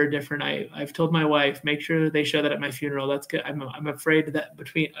better or different. I've told my wife, make sure they show that at my funeral. That's good. I'm afraid that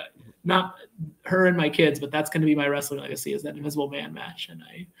between not her and my kids, but that's going to be my wrestling legacy is that Invisible Man match. And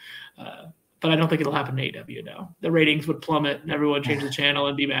but I don't think it'll happen in AEW now. The ratings would plummet and everyone would change the channel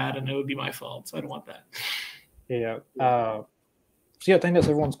and be mad, and it would be my fault. So I don't want that. Yeah. I think that's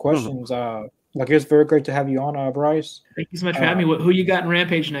everyone's questions. It's very great to have you on, Bryce. Thank you so much for having me. Who you got in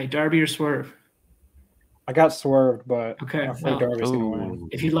Rampage tonight, Darby or Swerve? I got Swerved, but okay. Darby's gonna win.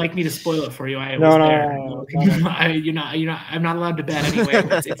 If you'd like me to spoil it for you, I was no. You're not. I'm not allowed to bet anyway.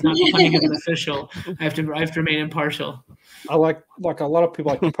 It's not becoming an official. I have to remain impartial. I like a lot of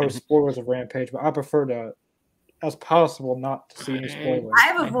people like to post spoilers of Rampage, but I prefer to, as possible, not to see any spoilers.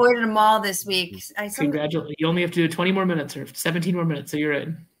 I've avoided them all this week. Congratulations! You only have to do 20 more minutes or 17 more minutes, so you're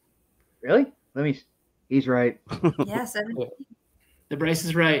in. Really? He's right. Yeah, 17. The Bryce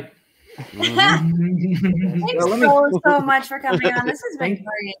is right. Thanks so much for coming on. This has been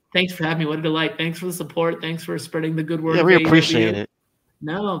great. Thanks for having me. What a delight. Thanks for the support. Thanks for spreading the good word. Yeah, we appreciate it.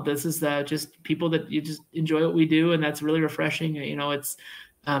 No, this is just people that you just enjoy what we do, and that's really refreshing. It's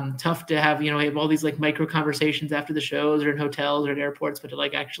tough to have, we have all these like micro conversations after the shows or in hotels or at airports, but to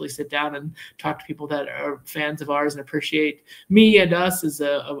like actually sit down and talk to people that are fans of ours and appreciate me and us is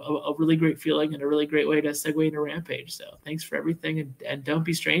a really great feeling and a really great way to segue into Rampage. So thanks for everything, and don't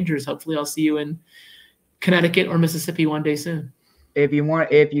be strangers. Hopefully I'll see you in Connecticut or Mississippi one day soon. If you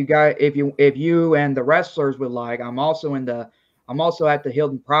and the wrestlers would like, I'm also at the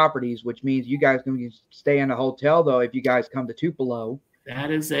Hilton Properties, which means you guys can stay in a hotel though if you guys come to Tupelo.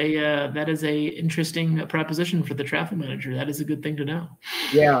 That is a interesting proposition for the travel manager. That is a good thing to know.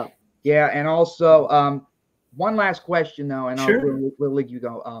 Yeah, and also one last question though, and sure. we'll let you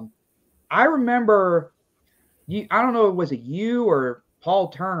go. I remember you. I don't know if it was you or Paul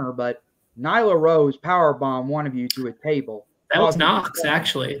Turner, but Nyla Rose powerbombed one of you to a table. That was Knox,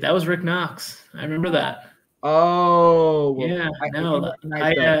 actually. That was Rick Knox. I remember that. Oh, well, yeah.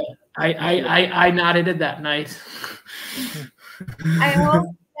 I nodded it that night. I hope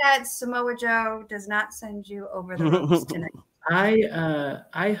that Samoa Joe does not send you over the ropes tonight.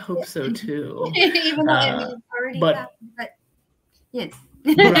 I hope so too. Even though it already happened, but yes.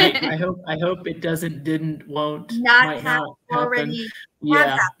 Right. I hope it won't not have already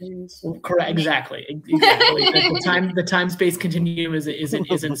have happened. Correct. Exactly. The time space continuum is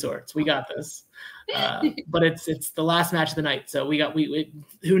in sorts. We got this. But it's the last match of the night, so we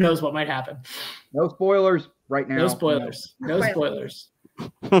who knows what might happen. No spoilers right now. No spoilers. But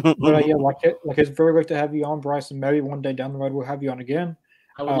yeah, it's very great to have you on, Bryce, and maybe one day down the road we'll have you on again.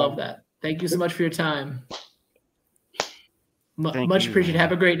 I would love that. Thank you so much for your time. Much appreciated.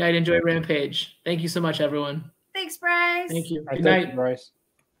 Have a great night. Enjoy Rampage. Thank you so much, everyone. Thanks, Bryce. Thank you. Good night, Bryce.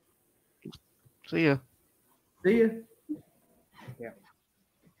 See ya. Yeah.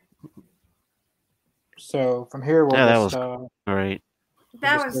 So from here, that was all right.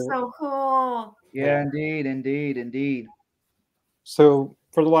 That was so cool. Yeah, indeed. So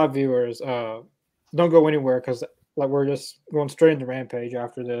for the live viewers, don't go anywhere because we're just going straight into Rampage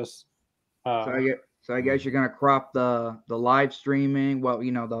after this. So I guess you're gonna crop the live streaming. Well,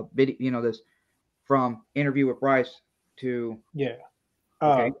 the video, this from interview with Bryce to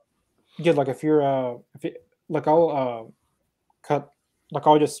Okay. Yeah, I'll cut.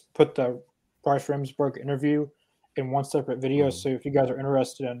 I'll just put the Bryce Remsburg interview in one separate video. So if you guys are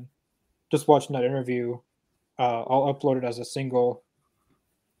interested in just watching that interview, I'll upload it as a single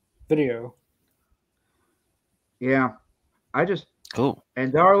video. Yeah, cool.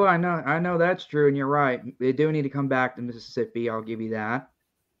 And Darla, I know that's true, and you're right. They do need to come back to Mississippi. I'll give you that.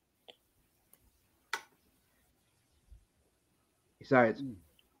 Besides,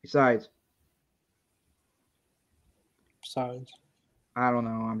 I don't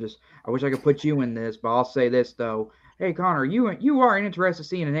know. I wish I could put you in this, but I'll say this though. Hey, Connor, you are interested in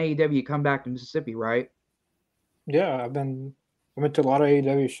seeing an AEW come back to Mississippi, right? Yeah, I went to a lot of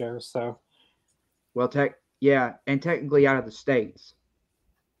AEW shows, so. Well, and technically out of the States.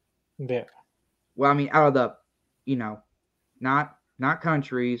 Yeah. Well, I mean, out of the, not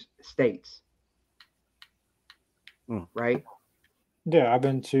countries, states. Right? Yeah, I've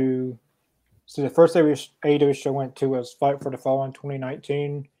been to. So the first AEW show I went to was Fight for the Fallen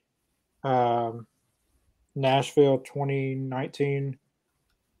 2019, Nashville 2019,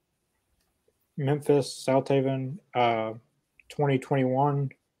 Memphis, Southaven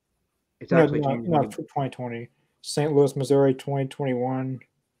 2021. It's actually no, 2020. St. Louis, Missouri 2021,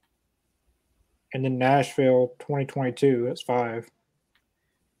 and then Nashville 2022. That's 5.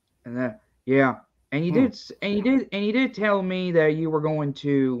 And then and you did tell me that you were going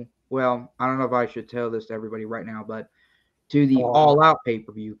to. Well, I don't know if I should tell this to everybody right now, but to the All Out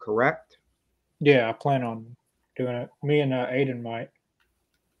pay-per-view, correct? Yeah, I plan on doing it. Me and Aiden might.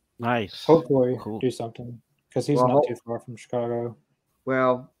 Nice. Hopefully do something because he's not too far from Chicago.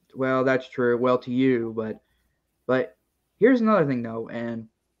 Well, that's true. Well, to you, but here's another thing though, and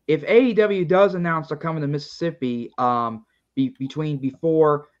if AEW does announce they're coming to Mississippi,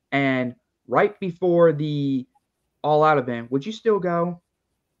 before and right before the All Out event, would you still go?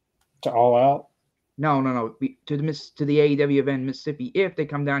 To All Out? No. To the AEW event in Mississippi if they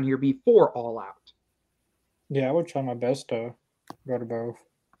come down here before All Out. Yeah, I would try my best to go to both.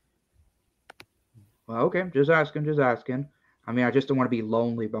 Well, okay, just asking. I mean, I just don't want to be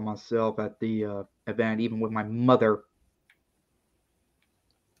lonely by myself at the event, even with my mother.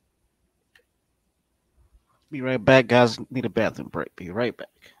 Be right back, guys. Need a bathroom break. Be right back.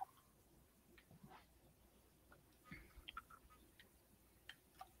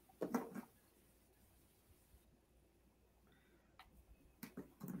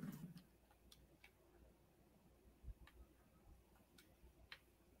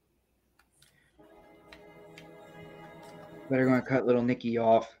 They're going to cut little Nikki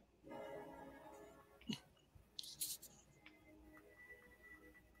off.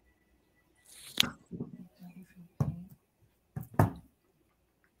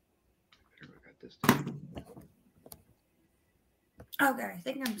 Okay, I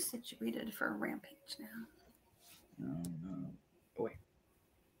think I'm situated for a Rampage now. No. Oh, wait.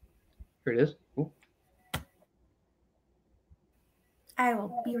 Here it is. Ooh. I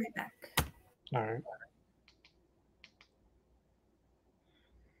will be right back. All right.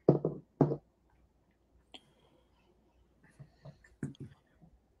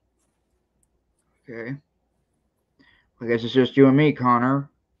 Okay. I guess it's just you and me, Connor,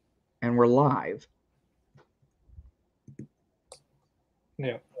 and we're live.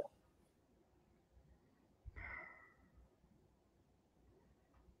 Yeah.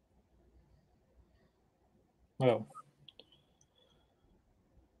 Oh.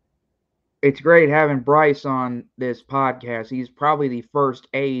 It's great having Bryce on this podcast. He's probably the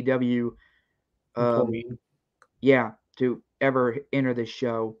first AEW to ever enter this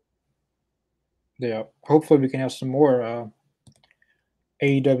show. Yeah. Hopefully we can have some more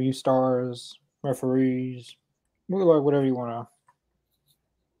AEW stars, referees, whatever you want to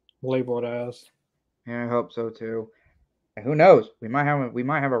label it as. Yeah, I hope so too. And who knows? We might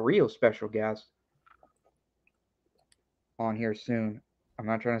have a real special guest on here soon. I'm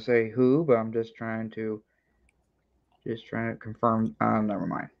not trying to say who, but I'm just trying to confirm. Never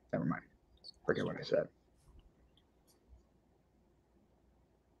mind. Forget what I said.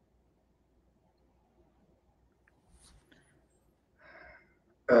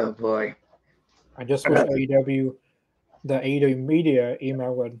 Oh boy. I just wish the AEW media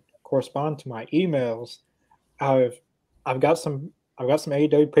email would correspond to my emails. I've got some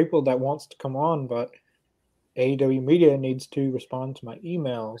AEW people that wants to come on, but AEW media needs to respond to my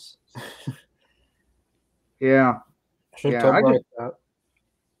emails. Yeah. I should tell Bryce that.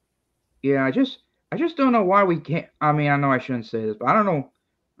 Yeah, I just don't know why we can't. I mean, I know I shouldn't say this, but I don't know.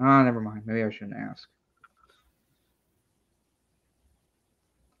 Never mind. Maybe I shouldn't ask.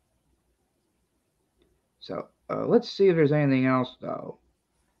 So let's see if there's anything else, though.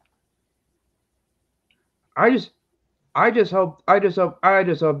 I just hope that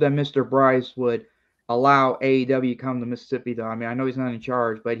Mr. Bryce would allow AEW to come to Mississippi, though. I mean, I know he's not in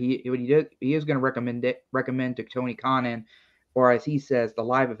charge, but he is going to recommend to Tony Khan, or as he says, the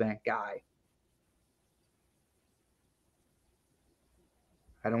live event guy.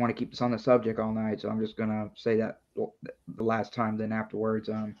 I don't want to keep this on the subject all night, so I'm just going to say that the last time. Then afterwards,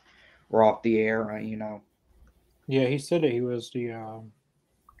 we're off the air, you know. Yeah, he said that he was the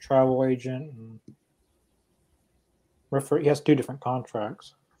travel agent and referee. He has 2 different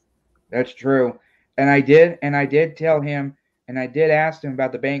contracts. That's true. And I did tell him, and I did ask him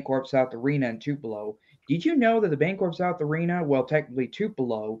about the Bancorp South Arena in Tupelo. Did you know that the Bancorp South Arena, well, technically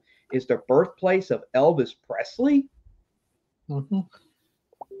Tupelo, is the birthplace of Elvis Presley? Mm-hmm.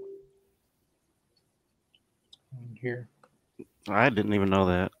 Here. I didn't even know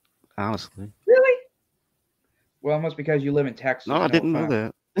that, honestly. Really? Well, almost because you live in Texas. No, I didn't know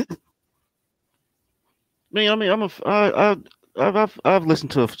that. I've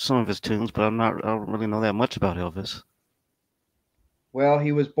listened to some of his tunes, but I don't really know that much about Elvis. Well,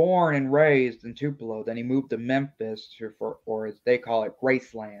 he was born and raised in Tupelo. Then he moved to Memphis or as they call it,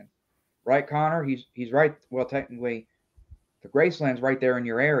 Graceland. Right, Connor? He's right. Well, technically, the Graceland's right there in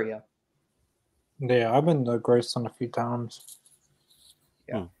your area. Yeah, I've been to Graceland a few times.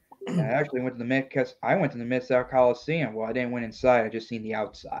 Yeah. And I actually went to the Mid-South Coliseum. Well, I didn't went inside. I just seen the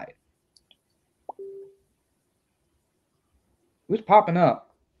outside. Who's popping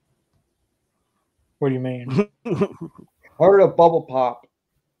up? What do you mean? Heard a bubble pop.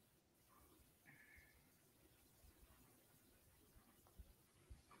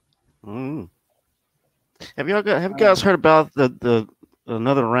 Have you guys heard about the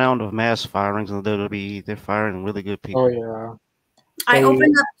another round of mass firings in the WWE? They're firing really good people. Oh yeah. I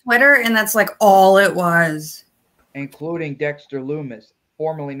opened up Twitter and that's like all it was. Including Dexter Lumis,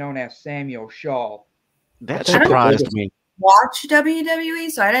 formerly known as Samuel Shaw. That surprised me. Watch WWE,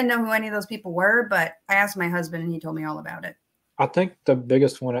 so I didn't know who any of those people were, but I asked my husband and he told me all about it. I think the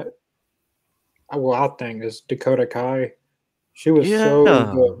biggest one I think is Dakota Kai. She was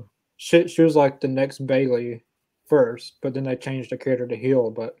so good. She was like the next Bailey first, but then they changed the character to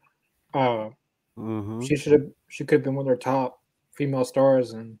heel. But she could have been one of their top female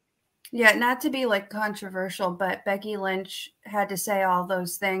stars. And yeah, not to be like controversial, but Becky Lynch had to say all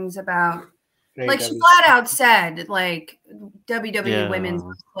those things about like she flat out said like WWE women's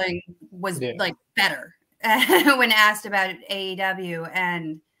wrestling was like better when asked about AEW,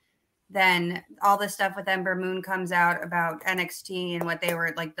 and then all this stuff with Ember Moon comes out about NXT and what they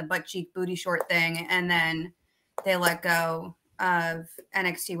were like, the butt cheek booty short thing, and then they let go of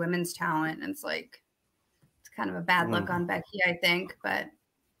NXT women's talent, and it's like it's kind of a bad look on Becky, I think. But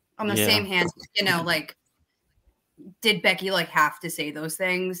on the same hand, you know, like, did Becky like have to say those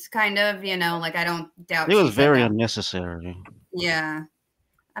things? Kind of, you know, like I don't doubt it was very unnecessary. Yeah.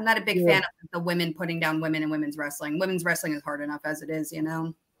 I'm not a big fan of the women putting down women in women's wrestling. Women's wrestling is hard enough as it is, you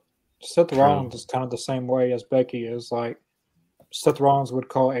know. Seth Rollins is kind of the same way as Becky is. Like, Seth Rollins would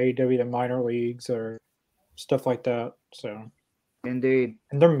call AEW the minor leagues or stuff like that. So, indeed,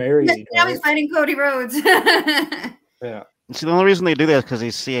 and they're married. Now he's fighting Cody Rhodes. Yeah. See, the only reason they do that is because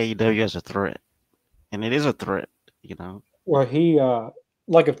they see AEW as a threat, and it is a threat, you know. Well, he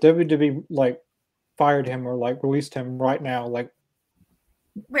like if WWE like fired him or like released him right now, like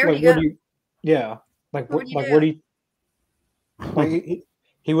where would you go? Yeah, like where do you? Like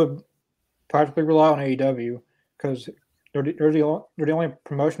he would practically rely on AEW because they're the only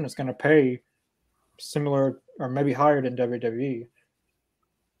promotion that's going to pay similar or maybe higher than WWE.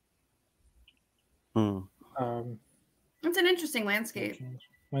 It's an interesting landscape.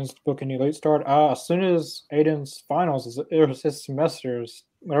 When's the booking new late start? As soon as Aiden's finals is his semesters,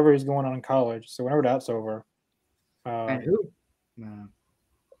 whatever he's going on in college. So whenever that's over. And who?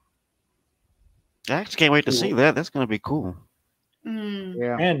 I actually can't wait to see that. That's going to be cool.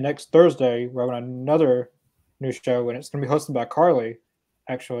 Yeah. And next Thursday, we're having another new show, and it's going to be hosted by Carly.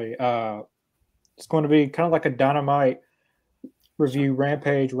 Actually, it's going to be kind of like a Dynamite review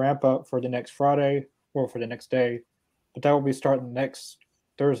Rampage ramp up for the next Friday or for the next day, but that will be starting next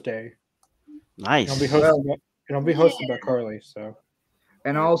Thursday. Nice. It'll be hosted by Carly. So,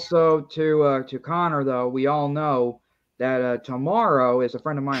 and also to Connor, though, we all know that tomorrow is a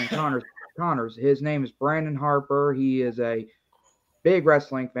friend of mine, Connor's. His name is Brandon Harper. He is a big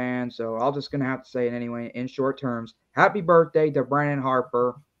wrestling fan, so I'm just gonna have to say it anyway in short terms. Happy birthday to Brandon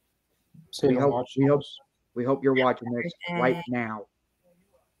Harper. We hope you're watching this right now.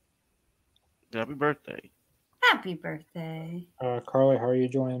 Happy birthday. Happy birthday. Carly, how are you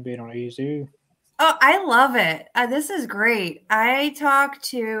enjoying being on EZU? Oh, I love it. This is great. I talked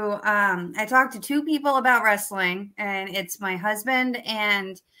to two people about wrestling, and it's my husband,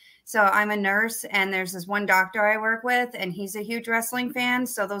 and so I'm a nurse, and there's this one doctor I work with, and he's a huge wrestling fan.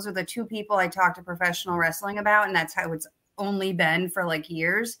 So those are the two people I talk to professional wrestling about, and that's how it's only been for like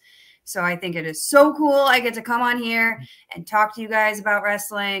years. So I think it is so cool. I get to come on here and talk to you guys about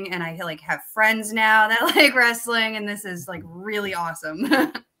wrestling, and I like have friends now that like wrestling, and this is like really awesome.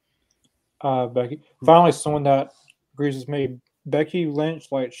 Becky, finally someone that agrees with me. Becky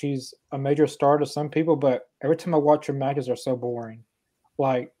Lynch, like she's a major star to some people, but every time I watch her matches, they're so boring.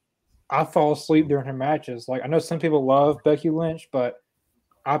 Like I fall asleep during her matches. Like I know some people love Becky Lynch, but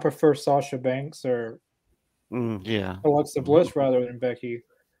I prefer Sasha Banks or Alexa Bliss rather than Becky.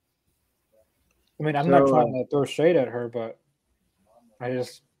 I mean, I'm not trying to throw shade at her, but I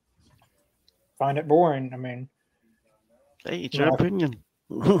just find it boring. I mean, hey, it's your opinion.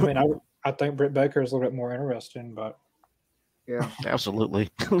 I mean, I think Britt Baker is a little bit more interesting, but yeah, absolutely.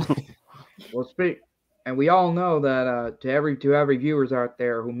 Well, and we all know that to every viewers out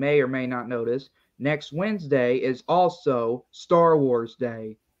there who may or may not notice, next Wednesday is also Star Wars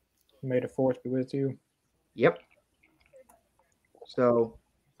Day. May the 4th be with you. Yep. So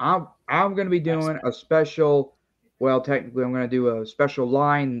I'm going to be doing a special. Well, technically, I'm going to do a special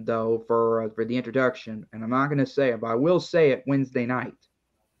line though for the introduction, and I'm not going to say it, but I will say it Wednesday night.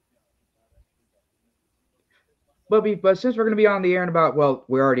 But since we're going to be on the air in about, well,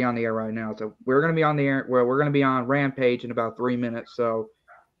 we're already on the air right now, so we're going to be on the air. Well, we're going to be on Rampage in about 3 minutes. So,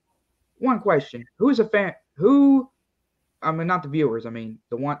 one question: who is a fan? I mean, not the viewers. I mean,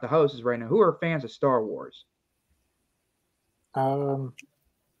 the hosts right now. Who are fans of Star Wars? I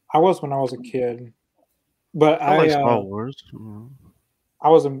was when I was a kid, but I like Star Wars. I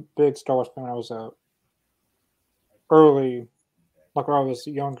was a big Star Wars fan when I was early, like when I was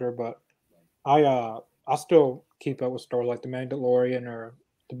younger. But I still keep up with Star Wars, like The Mandalorian or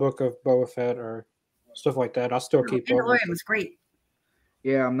the Book of Boba Fett or stuff like that. I still keep up. Mandalorian was great.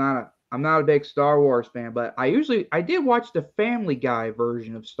 Yeah, I'm not a big Star Wars fan, but I did watch the Family Guy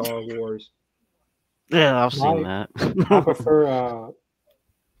version of Star Wars. Yeah, I've seen that. I prefer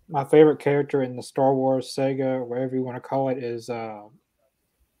my favorite character in the Star Wars saga, or whatever you want to call it, is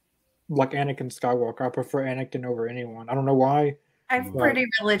like Anakin Skywalker. I prefer Anakin over anyone. I don't know why. I've pretty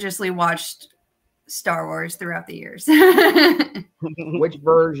religiously watched Star Wars throughout the years. Which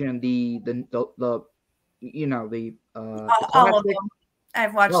version? The all of them.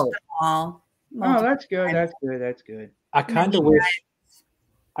 I've watched them all. Oh, that's good. That's good. I kind of wish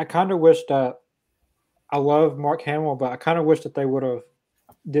I kind of wish that I love Mark Hamill, but I kind of wish that they would have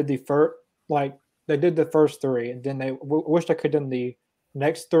did the first like they did the first three, and then they wish they could have done the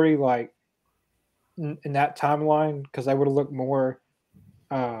next three like in that timeline because they would have looked more.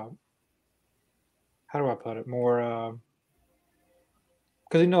 How do I put it? More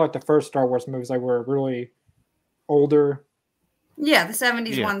because like the first Star Wars movies, they were really older. Yeah, the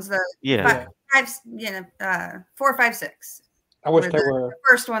 70s ones, the five, 4, 5, 6. I wish they were the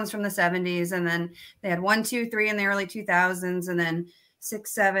first ones from the 70s, and then they had 1, 2, 3 in the early 2000s, and then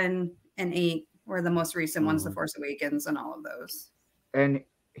 6, 7, and 8 were the most recent ones, The Force Awakens and all of those. And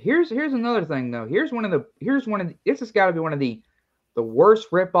here's another thing though. This has got to be one of the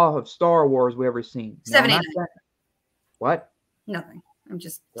worst ripoff of Star Wars we've ever seen. 79. What? Nothing. I'm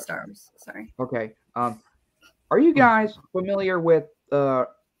just Star Wars. Sorry. Okay. Are you guys familiar with I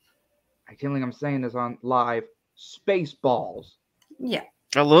can't think I'm saying this on live. Spaceballs. Yeah.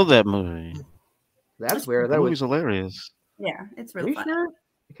 I love that movie. That's weird. That movie's hilarious. Yeah, it's really fun. Sure?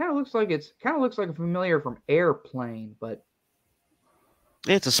 It kind of looks like a familiar from Airplane, but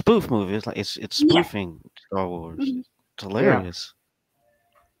It's a spoof movie. It's spoofing Star Wars. Mm-hmm. It's hilarious.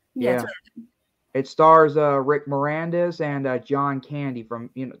 Yeah. It stars Rick Moranis and John Candy from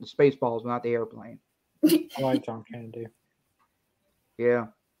the Spaceballs, not the Airplane. I like John Candy. Yeah.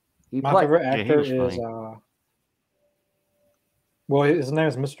 My favorite actor is well, his name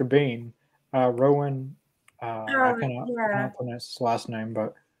is Mr. Bean. Rowan. I cannot pronounce his last name,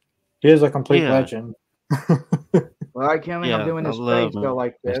 but he is a complete legend. Well, I can't believe I'm doing this face go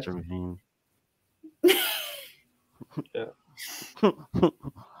like this. Mr. Bean. Yeah.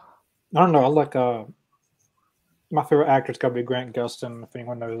 I don't know. I like my favorite actor's got to be Grant Gustin. If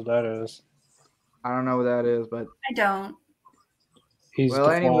anyone knows who that is, I don't know who that is, but I don't. He's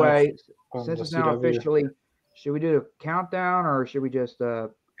anyway, since it's now officially, should we do a countdown or should we just get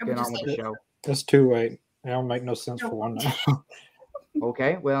on with the show? It's too late. It don't make no sense for one now.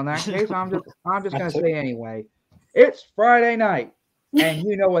 Okay, well in that case, I'm just gonna say anyway. It's Friday night, and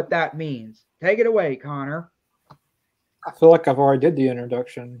you know what that means. Take it away, Connor. I feel like I've already did the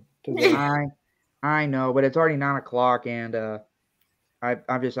introduction to the I know, but it's already 9:00, and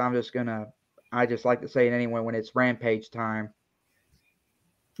I just like to say it anyway when it's Rampage time.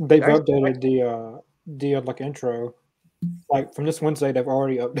 They've updated the like intro. Like from this Wednesday, they've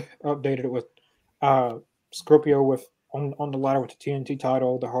already updated it with Scorpio with on the ladder with the TNT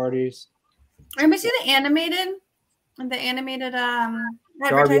title, the Hardys. Anybody see the animated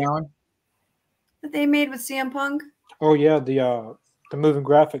Darby Allin that they made with CM Punk? Oh yeah, the moving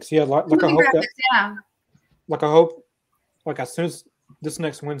graphics. Yeah, like I hope like as soon as this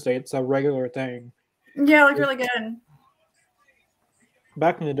next Wednesday, it's a regular thing. Yeah, it looked really good.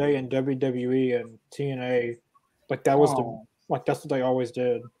 Back in the day in WWE and TNA, like that was that's what they always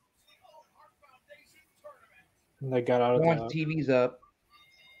did. And they got out of the TV's up.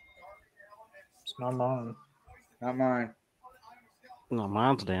 It's not mine. Not mine. No,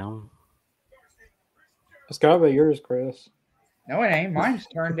 mine's down. It's gotta be yours, Chris. No, it ain't. Mine's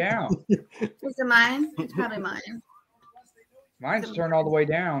turned down. Is it mine? It's probably mine. Mine's turned all the way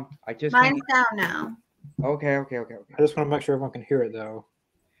down. Mine's down now. Okay. I just want to make sure everyone can hear it, though.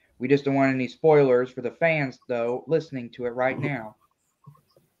 We just don't want any spoilers for the fans, though, listening to it right now.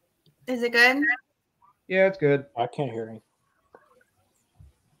 Is it good? Yeah, it's good. I can't hear you.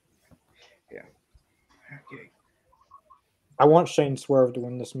 Yeah. Okay. I want Shane Swerve to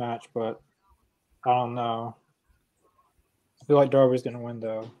win this match, but I don't know. I feel like Darby's going to win,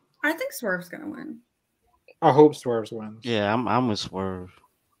 though. I think Swerve's going to win. I hope Swerve wins. Yeah, I'm with Swerve.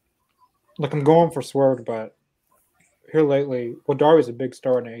 Look, I'm going for Swerve, but here lately, well, Darby's a big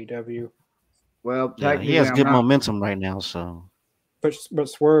star in AEW. Well, he has good momentum right now, so. But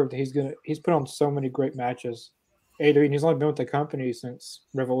Swerve, he's put on so many great matches. AEW, and he's only been with the company since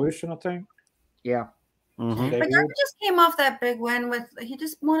Revolution, I think. Yeah. Mm-hmm. But Darby just came off that big win he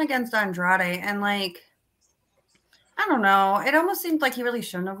just won against Andrade, and like, I don't know, it almost seemed like he really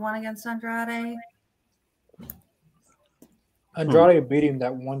shouldn't have won against Andrade. Andrade beat him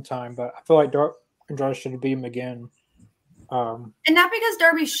that one time, but I feel like Andrade should have beat him again. And not because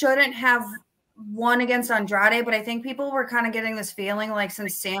Darby shouldn't have won against Andrade, but I think people were kind of getting this feeling like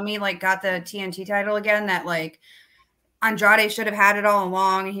since Sammy like got the TNT title again that like Andrade should have had it all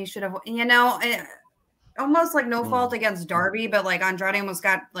along, and he should have, almost like no fault against Darby, but like Andrade almost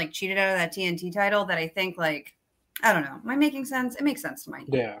got like cheated out of that TNT title. That I think like I don't know. Am I making sense? It makes sense to me.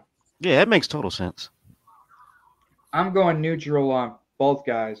 Yeah, it makes total sense. I'm going neutral on both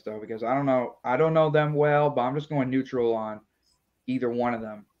guys though, because I don't know them well, but I'm just going neutral on either one of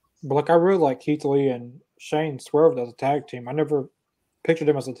them. But like I really like Keith Lee and Shane Swerve as a tag team. I never pictured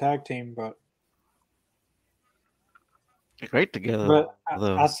them as a tag team, but They're great together.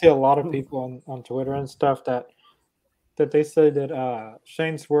 I see a lot of people on Twitter and stuff that they say that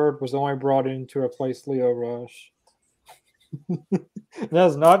Shane Swerve was only brought in to replace Leo Rush.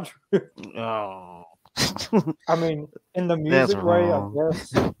 That's not true. Oh. I mean, in the music way, I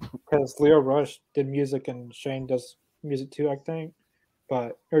guess, because Leo Rush did music and Shane does music too, I think.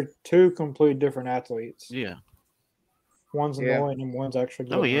 But they're two completely different athletes. Yeah. One's annoying and one's actually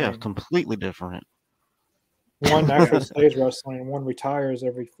good. Oh, yeah, completely different. One actually stays wrestling and one retires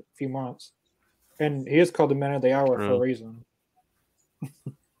every few months. And he is called the Man of the Hour for a reason.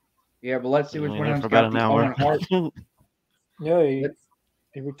 Yeah, but let's see which one of them's got the Owen Hart. Yeah,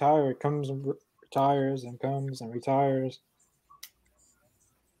 he retired, comes and retires, and comes and retires.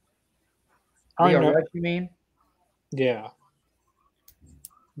 Leo Rush, you mean? Yeah.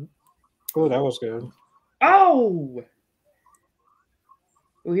 Oh, that was good. Oh!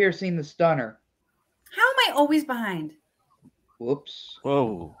 Who here seen the stunner? How am I always behind? Whoops.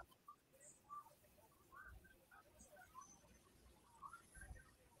 Whoa.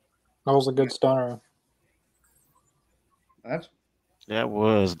 That was a good stunner. That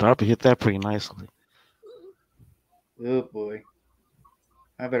was. Darby hit that pretty nicely. Oh boy.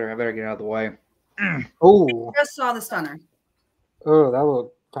 I better get out of the way. Oh. Just saw the stunner. Oh, that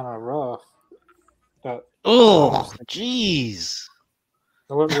looked kind of rough. Jeez.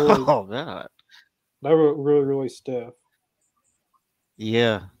 Really, oh God. That looked really, really stiff.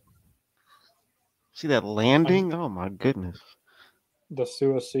 Yeah. See that landing? Oh my goodness. The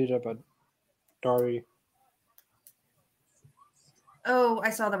suicida by Darby. Oh,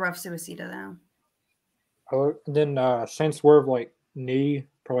 I saw the rough suicida now. Oh, then Shane Swerve knee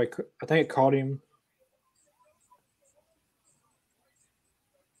probably. I think it caught him.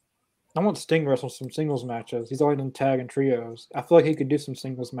 I want Sting to wrestle some singles matches. He's always done tag and trios. I feel like he could do some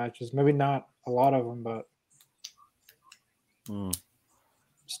singles matches. Maybe not a lot of them, but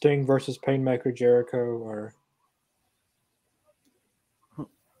Sting versus Painmaker Jericho or.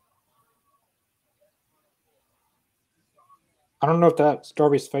 I don't know if that's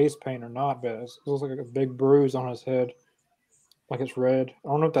Darby's face paint or not, but it looks like a big bruise on his head. Like it's red. I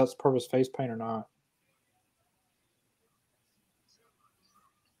don't know if that's part of his face paint or not.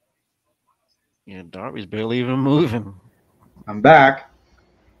 Yeah, Darby's barely even moving. I'm back.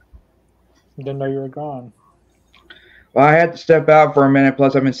 Didn't know you were gone. Well, I had to step out for a minute.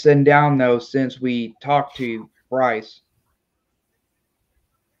 Plus, I've been sitting down, though, since we talked to Bryce.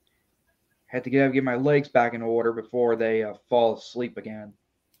 Had to get my legs back in order before they fall asleep again.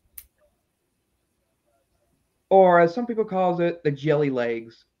 Or, as some people call it, the jelly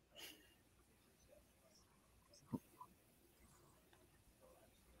legs.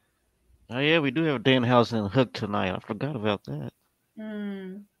 Oh, yeah, we do have Danhausen and Hook tonight. I forgot about that.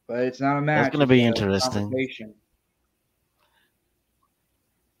 But it's not a match. That's going to be interesting.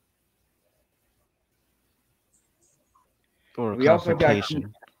 Or a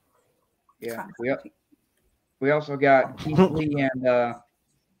confrontation. We also got Keith Lee and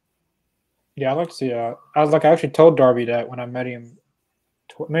yeah, I'd like to see I actually told Darby that when I met him.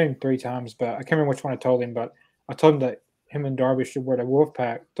 Met him 3 times, but I can't remember which one I told him. But I told him that him and Darby should wear the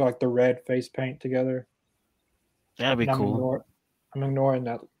Wolfpack to the red face paint together. That'd be cool. I'm ignoring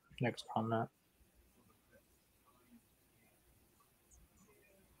that next comment.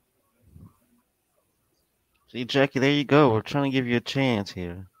 See, Jackie, there you go. We're trying to give you a chance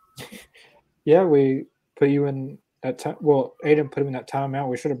here. Yeah, we put you in that time. Well, Aiden put him in that timeout.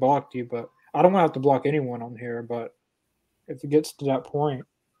 We should have blocked you, but I don't want to have to block anyone on here. But if it gets to that point,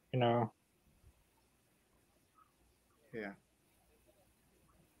 Yeah.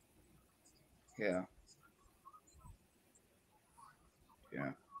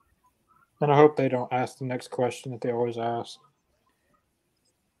 And I hope they don't ask the next question that they always ask.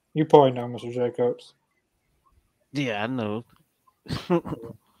 You probably know, Mr. Jacobs. Yeah, I know.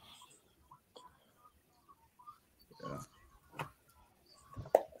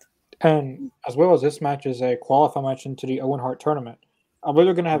 And as well as this match is a qualifying match into the Owen Hart tournament. I believe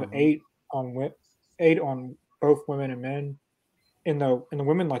they're going to have 8 on both women and men. In the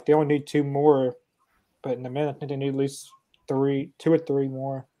women, they only need 2 more, but in the men, I think they need at least 2 or 3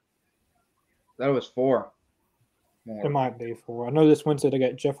 more. That was 4. More. It might be 4. I know this Wednesday they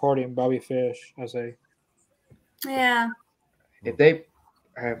got Jeff Hardy and Bobby Fish as a. Yeah. If they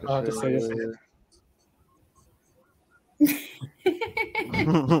have to say this.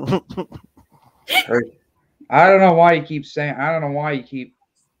 I don't know why you keep saying. I don't know why you keep.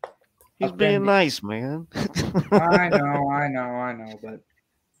 He's being nice, man. I know, but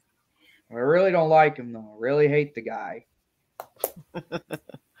I really don't like him though. I really hate the guy.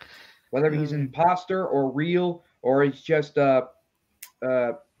 Whether he's an imposter or real, or he's just or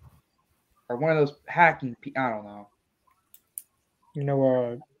one of those hacking. I don't know. You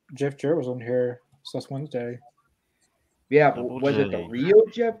know, Jeff Jarrett was on here last Wednesday. Yeah, but was it the real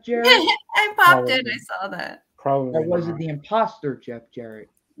Jeff Jarrett? I popped in. I saw that. Probably. Or was it the imposter Jeff Jarrett?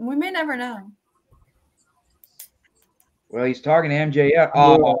 We may never know. Well, he's talking to MJF.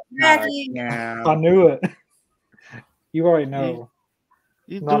 Oh, yeah. I knew it. You already know.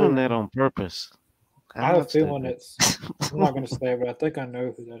 You're doing that on purpose. I have a feeling it's. I'm not going to say it, but I think I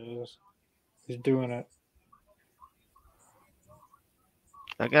know who that is. He's doing it.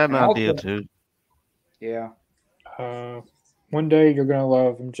 I got an idea too. Yeah. One day you're gonna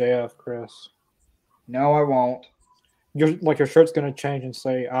love MJF, Chris. No, I won't. Your shirt's gonna change and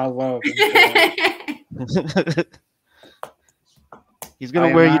say "I love MJF." He's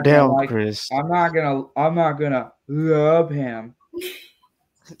gonna wear you down, Chris. I'm not gonna love him.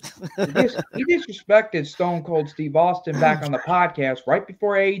 He disrespected Stone Cold Steve Austin back on the podcast right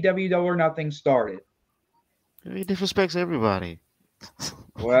before AEW Double or Nothing started. He disrespects everybody.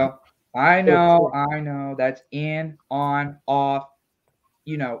 Well, I know. That's in, on, off,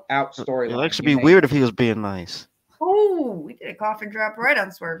 out storyline. It'd actually be weird if he was being nice. Oh, we did a coffin drop right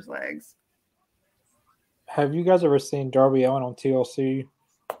on Swerve's legs. Have you guys ever seen Darby Allin on TLC?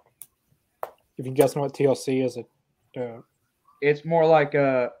 If you guys know what TLC is, it's more like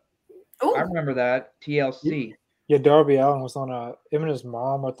I remember that TLC. Yeah, Darby Allin was on him and his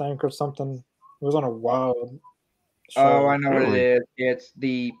mom, I think, or something. It was on a wild show. Oh, I know what it is. It's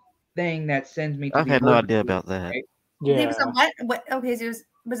the thing that sends me to I had no idea about that. Right? Yeah. It was a what? Okay, so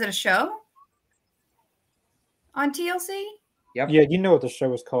was it a show on TLC? Yep. Yeah, you know what the show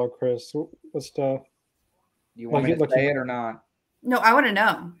was called, Chris. What stuff? You want me to say it or not? No, I want to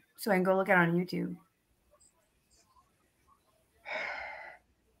know so I can go look at it on YouTube.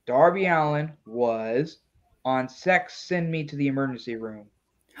 Darby Allin was on Sex Send Me to the Emergency Room.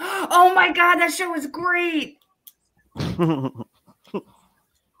 Oh my God, that show was great.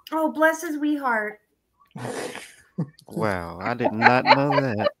 Oh, bless his wee heart. Wow, I did not know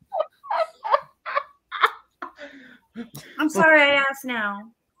that. I'm sorry I asked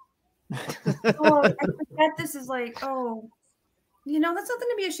now. Oh, I forget this is like, that's nothing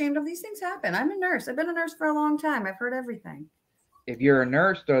to be ashamed of. These things happen. I'm a nurse. I've been a nurse for a long time. I've heard everything. If you're a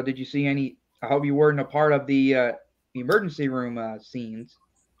nurse, though, did you see any? I hope you weren't a part of the emergency room scenes.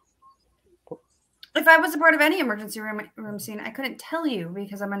 If I was a part of any emergency room scene, I couldn't tell you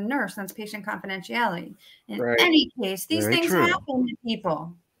because I'm a nurse. That's patient confidentiality. In any case, these things happen to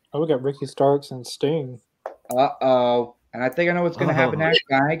people. Oh, we got Ricky Starks and Sting. Uh-oh. And I think I know what's going to happen next.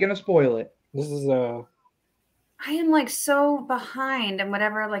 I ain't going to spoil it. This is I am so behind in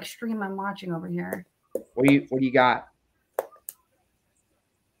whatever stream I'm watching over here. What do you got?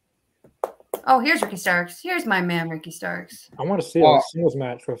 Oh, here's Ricky Starks. Here's my man, Ricky Starks. I want to see a singles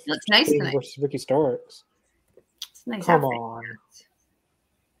match with Sting versus Ricky Starks. It's nice. Come on.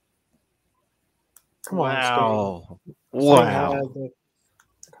 Come on, Sting. Wow.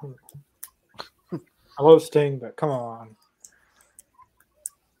 I love Sting, but come on.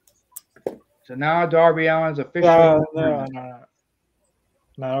 So now Darby Allin's officially. No,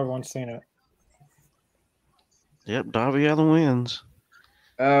 everyone's seen it. Yep, Darby Allin wins.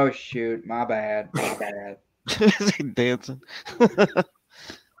 Oh, shoot. My bad. Is he dancing? I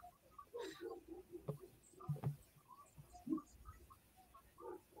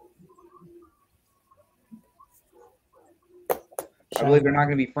believe they're not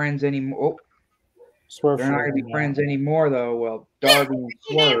going to be friends anymore. Swerve they're not going to be friends anymore, though. Well, Darby and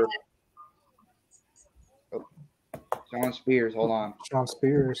Swerve. Oh. Shawn Spears. Hold on. Shawn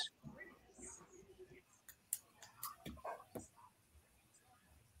Spears.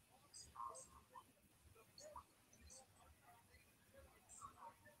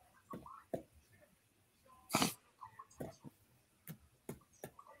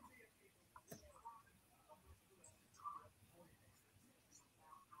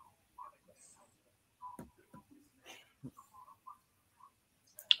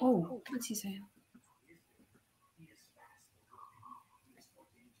 Oh, what's he saying?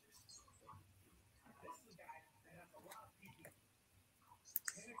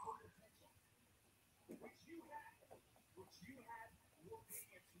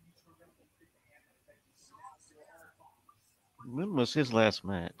 When was his last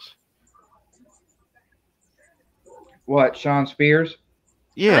match? What, Shawn Spears?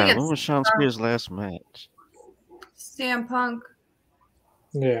 Yeah, when was Shawn Spears' last match? CM Punk.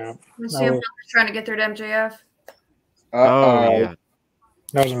 Yeah. CM Punk was trying to get through to MJF. Oh, yeah.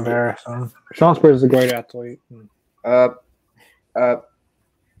 That was embarrassing. Shawn Spears is a great athlete.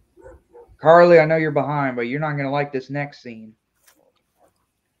 Carly, I know you're behind, but you're not going to like this next scene.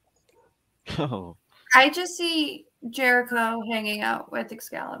 Oh. I just see Jericho hanging out with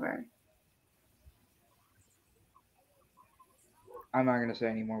Excalibur. I'm not going to say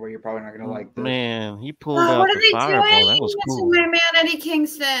anymore, but you're probably not going to like this. Man, he pulled Oh, out what are the they fireball. doing? That was Missing cool. my man Eddie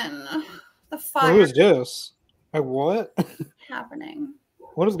Kingston. The fire Who is this? Like what? happening.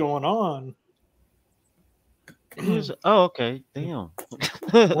 What is going on? Oh, okay. Damn.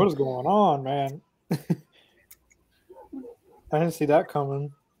 What is going on, man? I didn't see that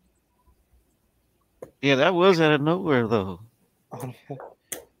coming. Yeah, that was out of nowhere, though.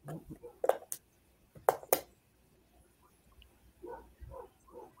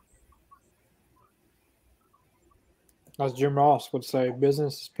 As Jim Ross would say,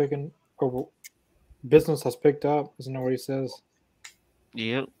 business has picked up. Isn't that what he says?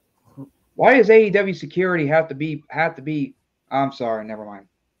 Yep. Why does AEW security have to be? I'm sorry, never mind.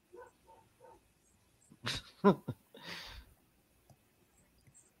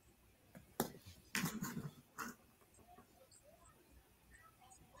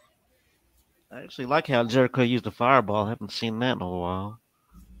 I actually like how Jericho used the fireball. I haven't seen that in a while.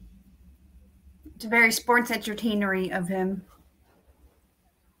 It's very sports entertainery of him.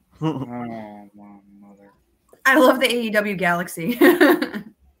 Oh, my mother. I love the AEW Galaxy.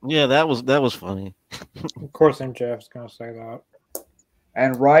 Yeah, that was funny. Of course, MJF's gonna say that.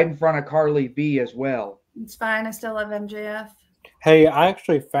 And right in front of Carly B as well. It's fine. I still love MJF. Hey, I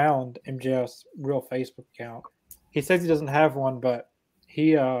actually found MJF's real Facebook account. He says he doesn't have one, but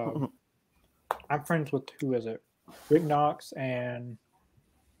he I'm friends with, who is it? Rick Knox and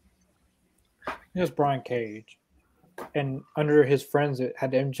it was Brian Cage. And under his friends it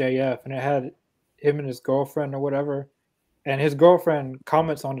had MJF and it had him and his girlfriend or whatever. And his girlfriend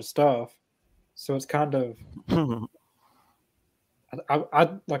comments on his stuff. So it's kind of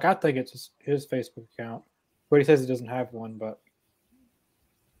I think it's his Facebook account. But he says he doesn't have one, but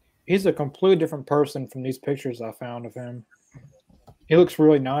he's a completely different person from these pictures I found of him. He looks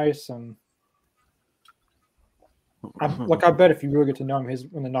really nice, and I bet if you really get to know him, he's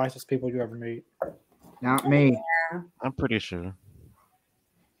one of the nicest people you ever meet. Not me. I'm pretty sure.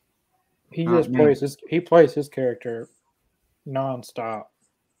 He just plays his character nonstop.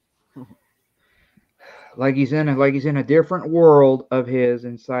 Like he's in a different world of his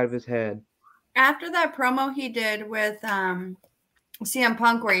inside of his head. After that promo he did with CM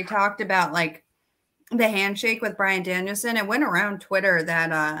Punk, where he talked about like the handshake with Bryan Danielson, it went around Twitter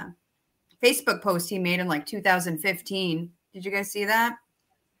that Facebook post he made in like 2015. Did you guys see that?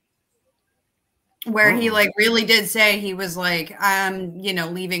 Where he like really did say he was like, I'm,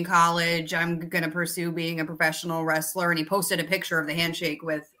 leaving college. I'm going to pursue being a professional wrestler. And he posted a picture of the handshake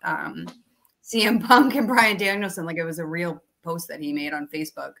with CM Punk and Bryan Danielson. Like it was a real post that he made on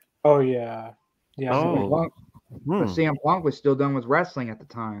Facebook. Oh, yeah. Yeah. Oh. But CM Punk was still done with wrestling at the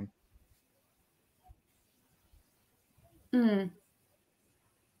time.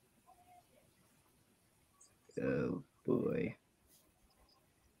 Oh, boy.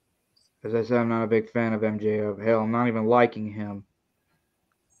 As I said, I'm not a big fan of MJF. Hell, I'm not even liking him.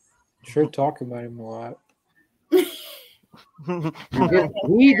 Sure, talking about him a lot. He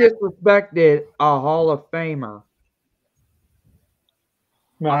disrespected a Hall of Famer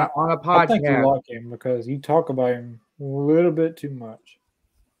on a podcast. I think you like him because you talk about him a little bit too much.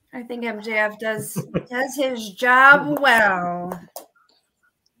 I think MJF does his job well.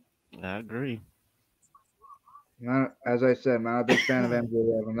 I agree. As I said, I'm not a big fan of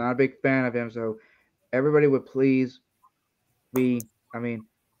MJF. I'm not a big fan of him. So everybody would please be.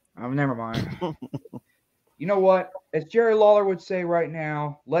 Never mind. You know what? As Jerry Lawler would say right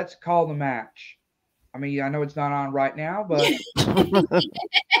now, let's call the match. I know it's not on right now, but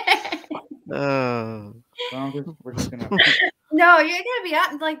we're just gonna. No, you're gonna be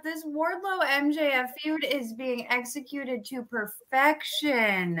out. Like this Wardlow MJF feud is being executed to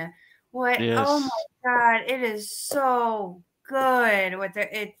perfection. Yes. Oh my God, it is so good.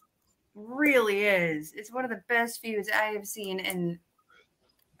 It really is. It's one of the best feuds I have seen in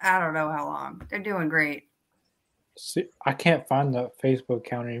I don't know how long. They're doing great. See, I can't find the Facebook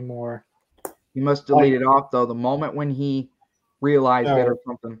account anymore. You must delete it off though. The moment when he realized it or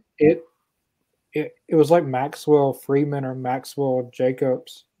something. It was like Maxwell Freeman or Maxwell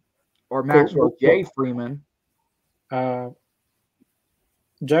Jacobs. Or Maxwell J. Freeman.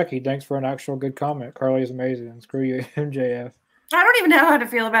 Jackie, thanks for an actual good comment. Carly is amazing. Screw you, MJF. I don't even know how to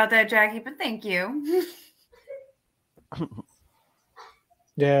feel about that, Jackie, but thank you.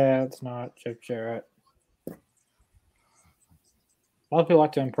 Yeah, it's not Jeff Jarrett. A lot of people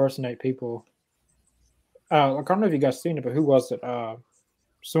like to impersonate people. I don't know if you guys seen it, but who was it?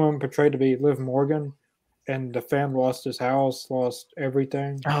 Someone portrayed to be Liv Morgan, and the fan lost his house, lost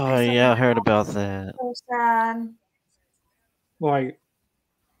everything. Oh yeah, I heard about that. So sad. Like,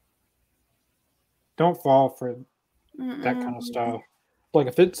 don't fall for that kind of Mm-mm. stuff. Like,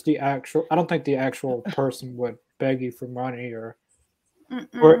 if it's the actual, I don't think the actual person would beg you for money, or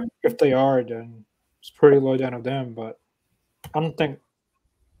Mm-mm. if they are, then it's pretty low down of them. But I don't think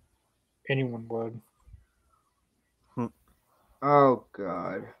anyone would. Oh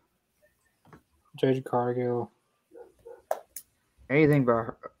God. Jade Cargill. Anything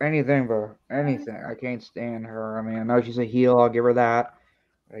but anything. I can't stand her. I mean, I know she's a heel. I'll give her that.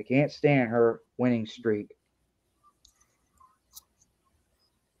 But I can't stand her winning streak.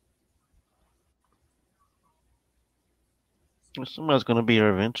 Somebody's gonna beat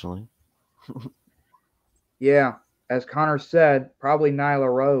her eventually. Yeah, as Connor said, probably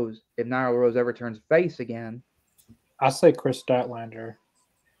Nyla Rose. If Nyla Rose ever turns face again. I say Chris Statlander.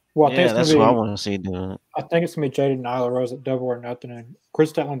 Well, I think Yeah, it's that's gonna what I be. want to see doing it. I think it's gonna be Jade and Nyla Rose at Double or Nothing, and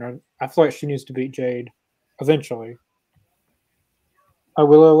Chris Statlander. I feel like she needs to beat Jade eventually.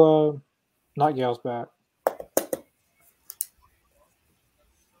 Willow Nightingale's back.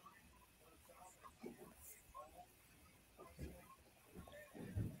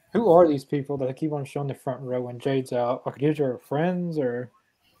 Who are these people that I keep on showing the front row when Jade's out? Like, these are friends or?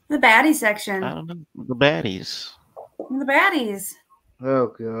 The baddie section. I don't know the baddies. The baddies. Oh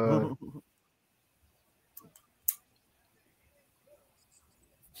God.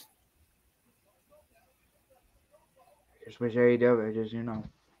 Just wish AEW just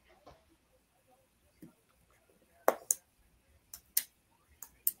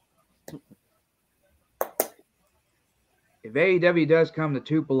If AEW does come to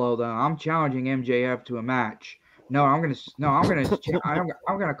Tupelo, though, I'm challenging MJF to a match. I'm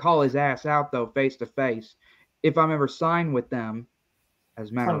gonna call his ass out though, face to face, if I'm ever signed with them. As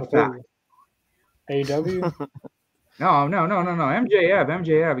a matter of fact, AEW. No,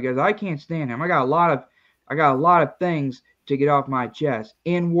 MJF, because I can't stand him. I got a lot of things to get off my chest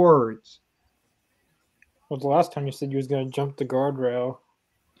in words. Well, the last time you said you was gonna jump the guardrail.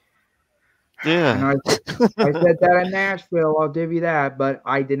 Yeah. And I said that in Nashville, I'll give you that, but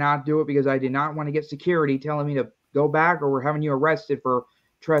I did not do it because I did not want to get security telling me to go back or we're having you arrested for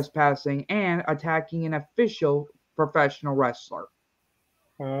trespassing and attacking an official professional wrestler.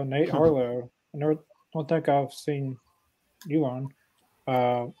 Nate Harlow. I don't think I've seen you on.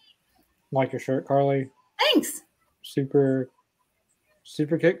 Like your shirt, Carly. Thanks. Super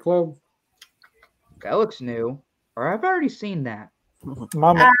Kick Club. That looks new. Or I've already seen that.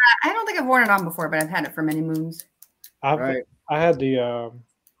 Mama, I don't think I've worn it on before, but I've had it for many moons. I had the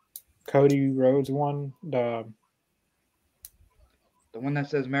Cody Rhodes one. The one that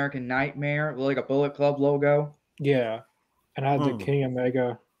says American Nightmare, like a Bullet Club logo. Yeah, and I had the Kenny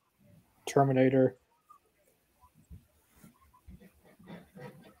Omega Terminator.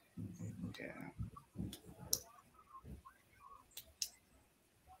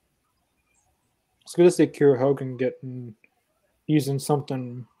 It's good to see Kiera Hogan using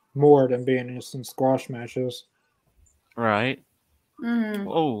something more than being just in squash matches. Right. Mm-hmm.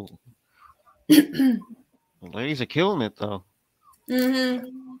 Oh. The ladies are killing it though. Mm-hmm.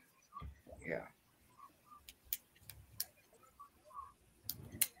 Yeah.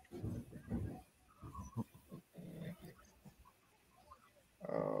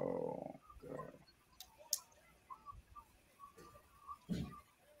 Oh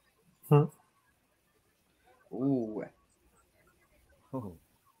God. Ooh. Oh.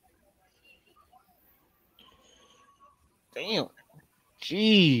 Damn.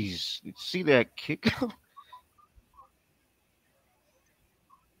 Jeez. You see that kick?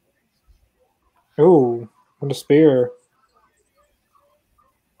 Oh, with a spear.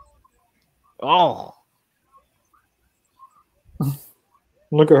 Oh.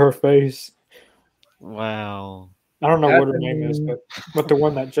 Look at her face. Wow. I don't know what her name is, but the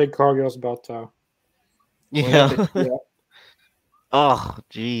one that Jade Cargill's about to. Yeah. Oh,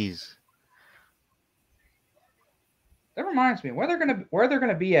 jeez. That reminds me, where they're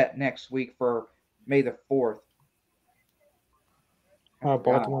gonna be at next week for May the 4th.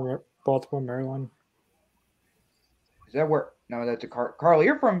 Baltimore, Maryland. Is that where? No, that's a Carly.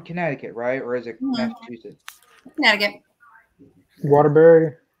 You're from Connecticut, right? Or is it Massachusetts? Connecticut.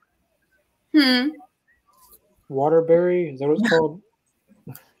 Waterbury. Waterbury, is that what it's called?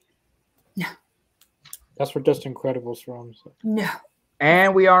 No. That's where Just Incredible's from. So. No.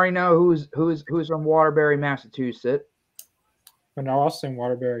 And we already know who's from Waterbury, Massachusetts. But no, I was in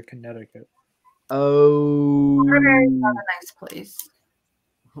Waterbury, Connecticut. Oh. Waterbury's not a nice place.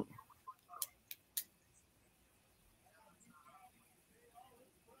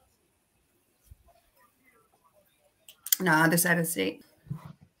 No, other side of the state.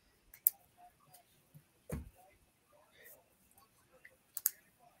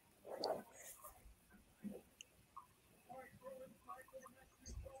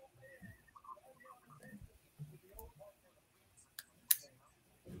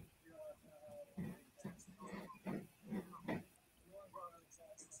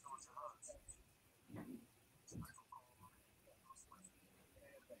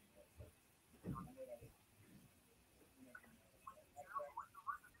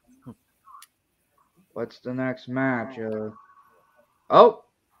 What's the next match? Oh,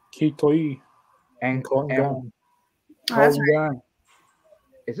 Keith Lee and Colton Gunn. Oh, that's Colton Gunn.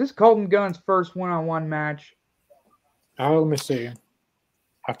 Is this Colton Gunn's first one-on-one match? Let me see.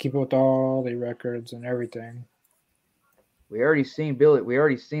 I keep up with all the records and everything. We already seen Billy. We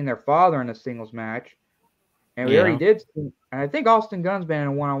already seen their father in a singles match, and we already did. And I think Austin Gunn's been in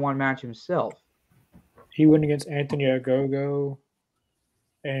a one-on-one match himself. He went against Anthony Ogogo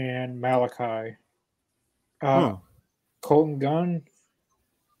and Malachi. Colton Gunn.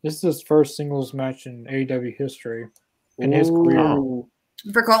 This is his first singles match in AEW history in his career.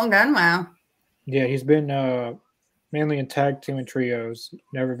 for Colton Gunn. Wow. Yeah, he's been mainly in tag team and trios.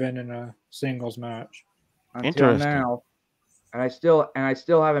 Never been in a singles match until now. And I still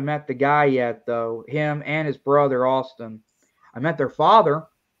haven't met the guy yet, though. Him and his brother Austin. I met their father.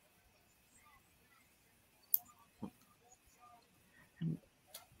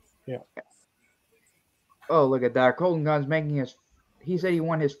 Yeah. Oh, look at that. Colton Gunn's making his. He said he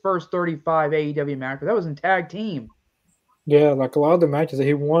won his first 35 AEW match, but that was in tag team. Yeah, like a lot of the matches that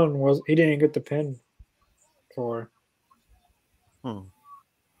he won he didn't get the pin for. Yeah.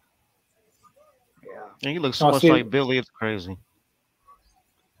 And he looks so much like Billy. It's crazy.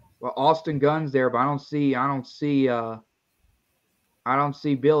 Well, Austin Gunn's there, but I don't see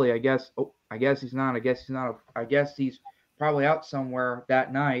Billy. I guess he's not. I guess he's probably out somewhere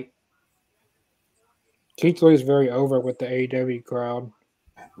that night. Keith Lee's very over with the AEW crowd.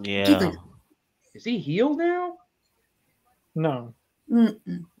 Yeah. Is he healed now? No.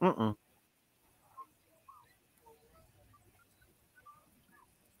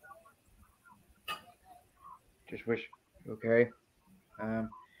 Just wish. Okay.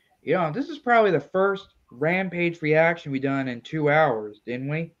 This is probably the first Rampage reaction we done in 2 hours, didn't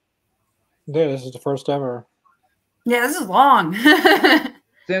we? Yeah, this is the first ever. Yeah, this is long.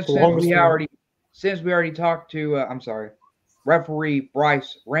 Since we already talked to referee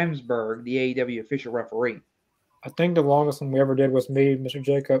Bryce Remsburg, the AEW official referee. I think the longest one we ever did was me, Mr.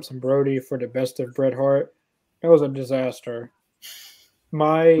 Jacobs, and Brody for the best of Bret Hart. It was a disaster.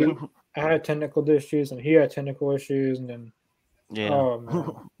 I had technical issues, and he had technical issues, and then oh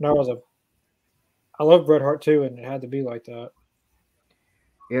man, I love Bret Hart too, and it had to be like that.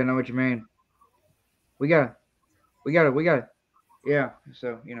 Yeah, I know what you mean. We gotta. Yeah.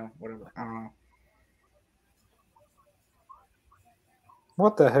 So whatever. I don't know.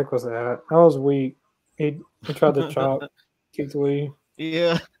 What the heck was that? That was weak. He tried to chop Keith Lee.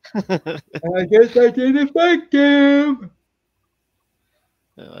 Yeah. I guess I didn't thank him.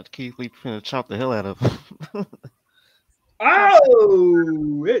 Keith Lee finna chop the hell out of him.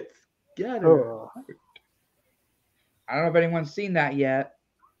 Oh, it's gotta hurt. I don't know if anyone's seen that yet.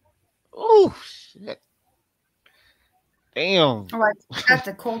 Oh shit! Damn. Oh, that's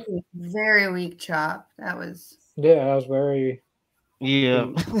a Colton very weak chop. That was. Yeah, that was very.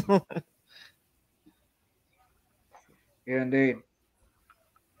 Yeah. Yeah, indeed.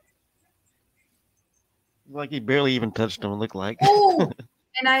 Like he barely even touched him. It looked like. Oh,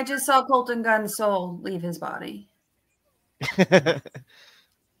 and I just saw Colton Gunn's soul leave his body.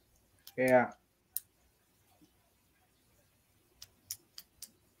 Yeah.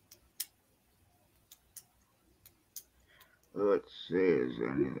 Let's see, is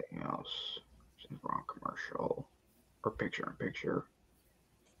there anything else? Wrong commercial or picture-in-picture.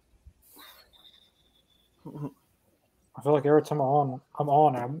 I feel like every time I'm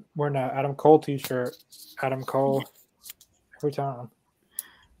wearing an Adam Cole t-shirt. Adam Cole. Every time.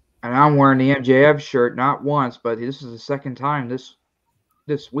 And I'm wearing the MJF shirt not once, but this is the second time this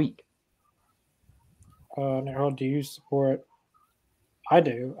week. Now, do you support? I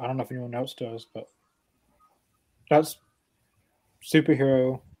do. I don't know if anyone else does, but that's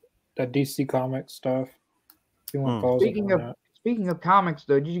superhero, that DC Comics stuff. Speaking of comics,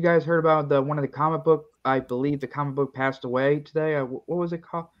 though, did you guys heard about one of the comic book? I believe the comic book passed away today. What was it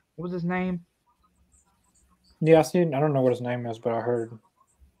called? What was his name? Yeah, I seen. I don't know what his name is, but I heard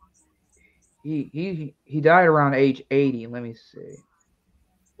he died around age 80. Let me see.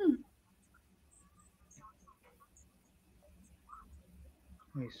 Let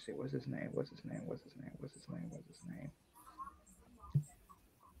me see. What's his name?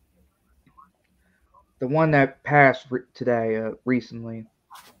 The one that passed today, recently.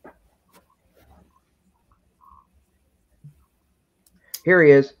 Here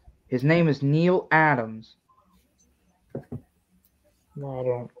he is. His name is Neil Adams. No, I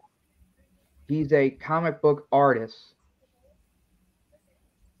don't. He's a comic book artist.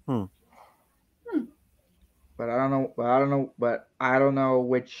 Hmm. But I don't know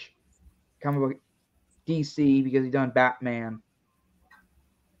which comic book DC, because he done Batman.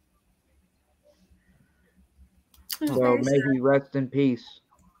 So may he rest in peace.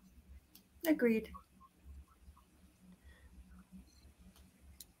 Agreed.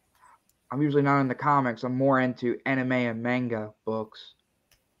 I'm usually not into comics. I'm more into anime and manga books,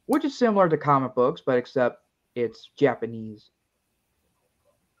 which is similar to comic books, but except it's Japanese.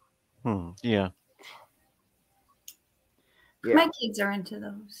 Yeah. Yeah. My kids are into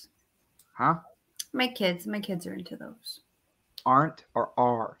those. Huh? My kids are into those. Aren't or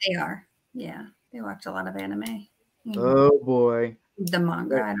are? They are. Yeah. They watch a lot of anime. Oh boy. The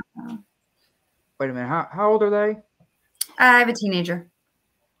manga, I don't know. Wait a minute. How old are they? I have a teenager.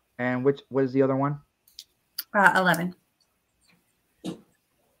 And what is the other one? 11.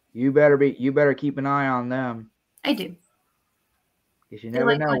 You better keep an eye on them. I do. Because you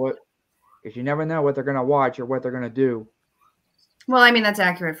never know what they're gonna watch or what they're gonna do. Well, I mean, that's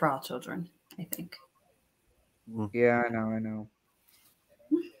accurate for all children, I think. Yeah, I know.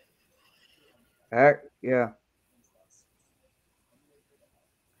 Yeah.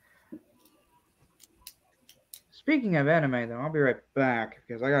 Speaking of anime, though, I'll be right back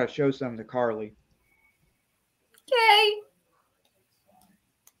because I gotta show something to Carly. Yay!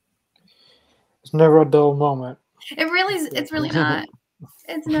 It's never a dull moment. It's really not.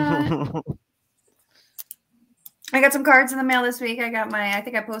 It's not. I got some cards in the mail this week. I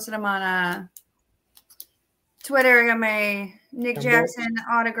think I posted them on Twitter. I got my Nick Jackson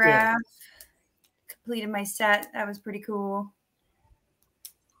autograph. Yeah. Completed my set. That was pretty cool.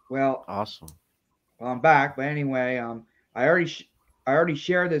 Well, awesome. Well, I'm back, but anyway, I already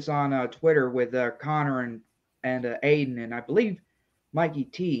shared this on Twitter with Connor and Aiden, and I believe Mikey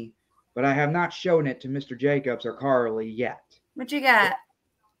T, but I have not shown it to Mr. Jacobs or Carly yet. What you got?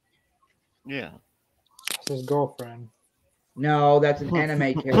 Yeah. It's his girlfriend. No, that's an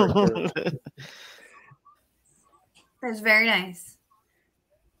anime character. That's very nice.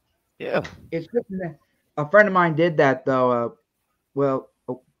 Yeah. It's just a friend of mine did that though.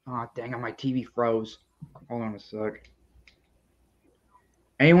 Dang it, my TV froze. Hold on a sec.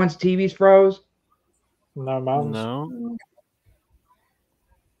 Anyone's TV's froze? No, mine's. No.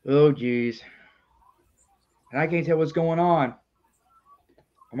 Oh, geez. And I can't tell what's going on.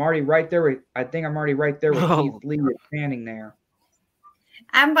 I'm already right there. I think I'm already right there with Keith Lee standing there.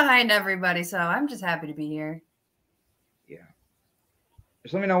 I'm behind everybody, so I'm just happy to be here. Yeah.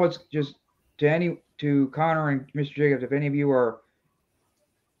 Just let me know what's just to Connor and Mr. Jacobs, if any of you are.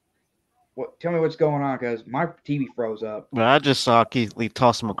 Tell me what's going on, because my TV froze up. Well, I just saw Keith Lee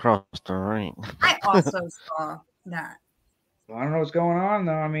toss him across the ring. I also saw that. Well, I don't know what's going on,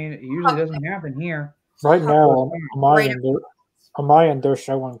 though. I mean, it usually doesn't happen here. Right now, on my end, they're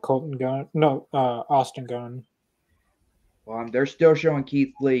showing Austin Gunn. Well, they're still showing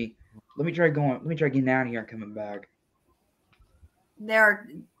Keith Lee. Let me try getting out of here and coming back. There are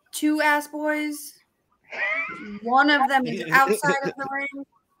two ass boys. One of them is outside of the ring.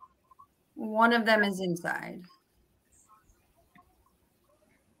 One of them is inside.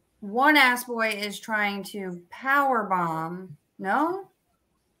 One ass boy is trying to power bomb. No?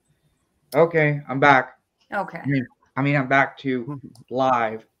 Okay, I'm back. Okay. I mean, I'm back to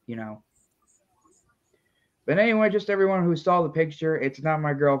live, But anyway, just everyone who saw the picture, it's not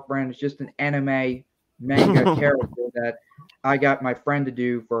my girlfriend. It's just an anime manga character that I got my friend to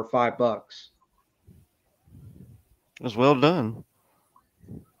do for $5. It was well done.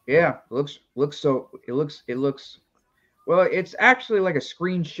 Yeah, it looks well, it's actually like a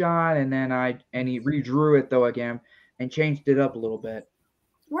screenshot, and then he redrew it though again and changed it up a little bit.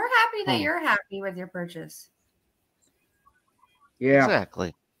 We're happy that you're happy with your purchase. Yeah.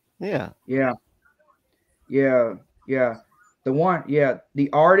 Exactly. Yeah. Yeah. The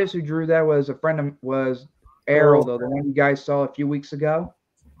artist who drew that was Errol, though, the one you guys saw a few weeks ago.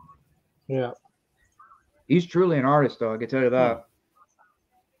 Yeah. He's truly an artist, though, I can tell you that.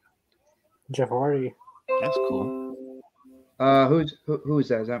 Jeff Hardy. That's cool. Who is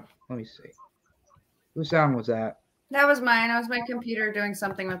that? Let me see. Whose sound was that? That was mine. That was my computer doing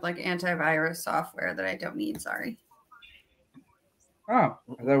something with like antivirus software that I don't need. Sorry. Oh,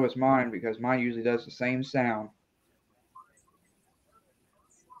 that was mine, because mine usually does the same sound.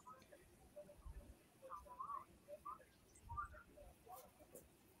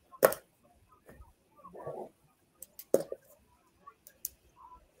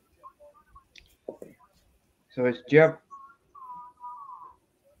 So it's Jeff.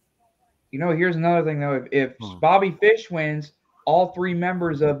 You know, here's another thing though. If Bobby Fish wins, all three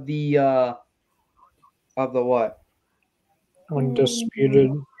members of the what?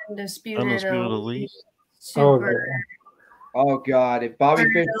 Undisputed. Undisputed elite. Super. Oh God! If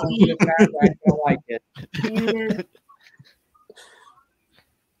Bobby Fish wins this match, I don't like it.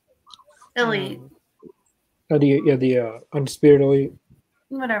 Elite. The Undisputed Elite.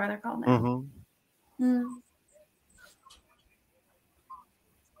 Whatever they're called now.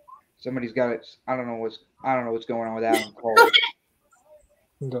 Somebody's got it. I don't know what's going on with Adam Cole.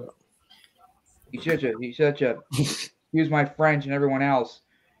 He's such a excuse my French and everyone else.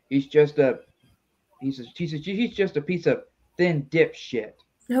 He's just a piece of thin dipshit.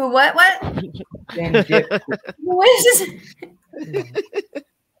 Who? What? Thin dip. Who is this?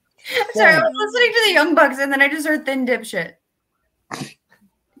 Sorry, I was listening to the Young Bucks and then I just heard thin dipshit.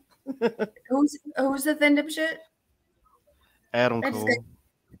 Who's the thin dipshit? Adam Cole.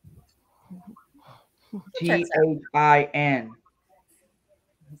 THIN.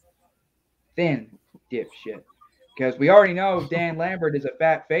 Thin dipshit. Because we already know Dan Lambert is a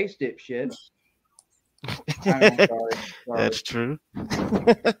fat face dipshit. I'm sorry. That's true.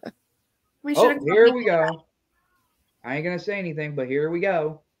 Here we go. I ain't going to say anything, but here we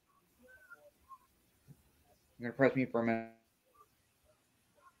go. I'm going to press me for a minute.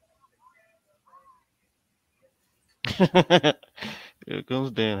 Here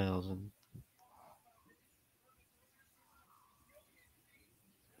comes Danhausen.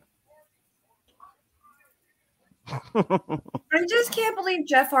 I just can't believe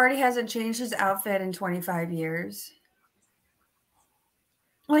Jeff Hardy hasn't changed his outfit in 25 years.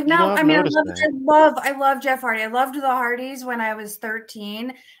 Like now, I love Jeff Hardy. I loved the Hardys when I was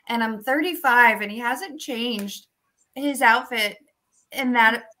 13, and I'm 35, and he hasn't changed his outfit in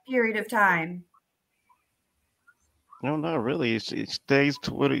that period of time. No, not really. He stays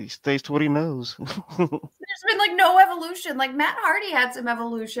to what he knows. There's been like no evolution. Like Matt Hardy had some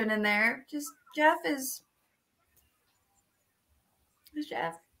evolution in there. Just Jeff is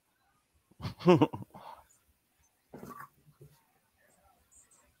Jeff. All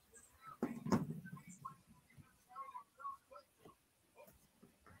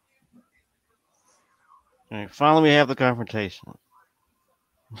right, finally, we have the confrontation.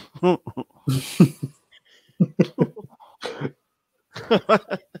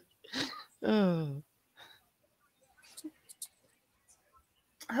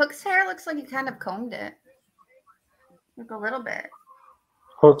 Hook's hair looks like he kind of combed it. Like a little bit.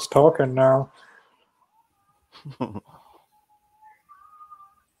 Hook's talking now.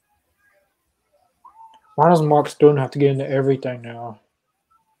 Why does Mark Stone have to get into everything now?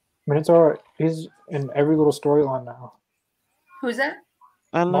 I mean, it's all right. He's in every little storyline now. Who's that?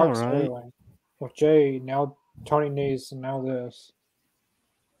 I know, Mark's right? storyline. With Jay, now Tony Nese, and now this.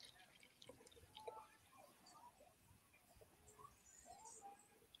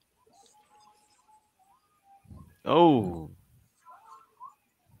 Oh.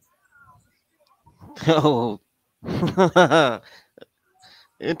 Oh.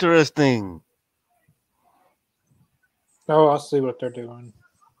 Interesting. Oh, I see what they're doing.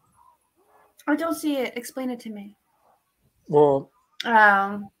 I don't see it. Explain it to me. Well,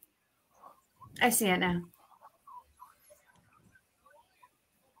 I see it now.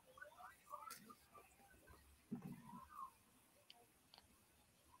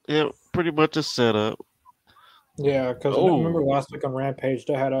 Yeah, pretty much a setup. yeah, because I remember last week on Rampage,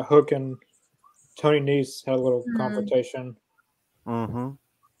 they had a Hook and Tony Nese had a little confrontation. Mm-hmm.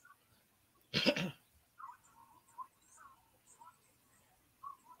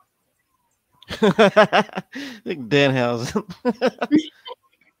 I think Danhausen.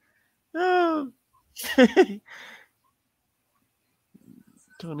 Oh.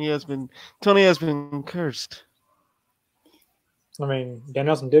 Tony has been cursed. I mean,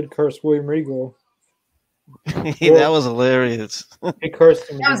 Danhausen did curse William Regal. That was hilarious. He cursed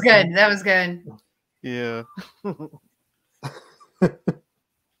him. That was good. That was good. Yeah.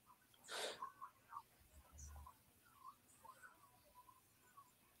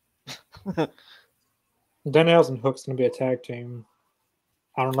 Danhausen Hook's going to be a tag team.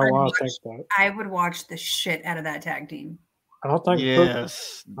 I don't know why I think that. I would watch the shit out of that tag team. I don't think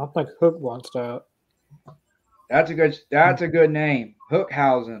Hook wants that. That's a good name.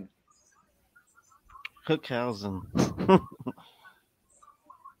 Hookhausen. Hookhausen.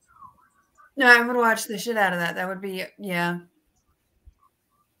 No, I would watch the shit out of that. That would be, yeah.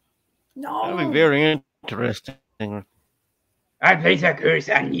 No. That would be very interesting. I place a curse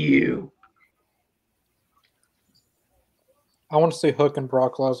on you. I want to see Hook and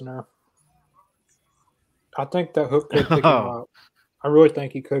Brock Lesnar. I think that Hook could pick him up. I really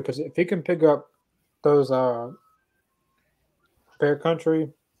think he could, because if he can pick up those Bear Country, if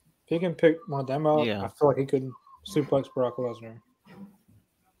he can pick one of them up, I feel like he could suplex Brock Lesnar.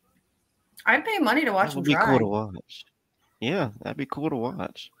 I'd pay money to watch him try. That would be cool to watch. Yeah, that'd be cool to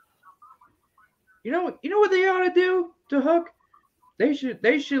watch. You know what they ought to do to Hook? They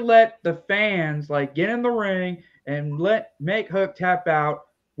should let the fans like get in the ring and make Hook tap out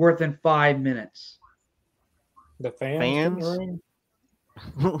within 5 minutes. The fans? Get in the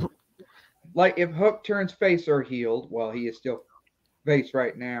ring? Like if Hook turns face or heel, well, he is still face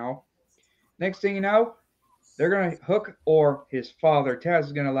right now. Next thing you know, they're gonna Hook or his father Taz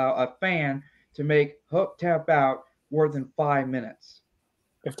is gonna allow a fan to make Hook tap out more than 5 minutes.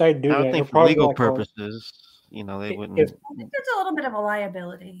 If they do I that, think for legal purposes, they wouldn't. I think there's a little bit of a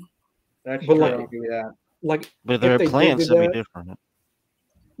liability. That's But true. like- I'll do that. Like, But if their they did plans do would that- be different.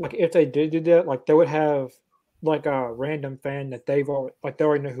 Like if they did do that, like they would have like a random fan that they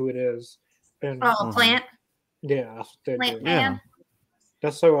already know who it is. And Oh, Plant. yeah, that's what they Plant do. Yeah. fan.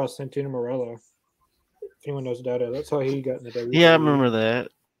 That's how Santino Morello. If anyone knows that, that's how he got in the WWE. Yeah, I remember that.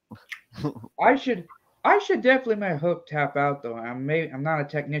 I should definitely make Hook tap out though. I'm not a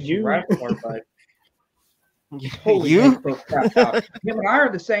technician You- wrestler, but totally You? make Hook tap out. Him and I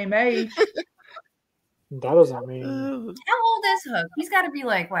are the same age. That doesn't mean How old is Hook? He's got to be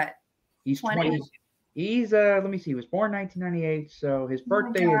like what? He's 20. 20. He's let me see. He was born 1998, so his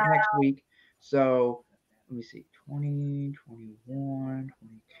birthday is next week. So let me see. 20, 21,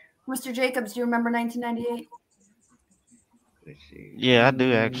 22. Mr. Jacobs, do you remember 1998? Let's see. Yeah, I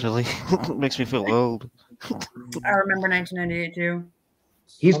do actually. Makes me feel old. I remember 1998 too.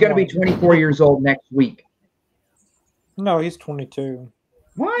 He's going to be 24 years old next week. no, he's 22.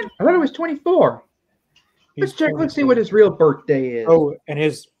 What? I thought it was 24. Let's He's check. Let's see 22. what his real birthday is. Oh, and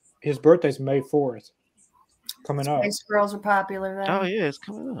his birthday's May 4th, coming up, Spice Girls were popular then. Oh yeah, it's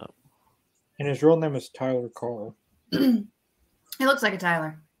coming up. and his real name is Tyler Cole. He looks like a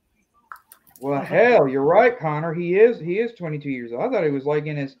Tyler. Well, hell, you're right, Connor. He is 22 years old. I thought he was like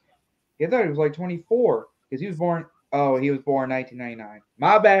I thought he was like 24 because he was born. Oh, he was born 1999.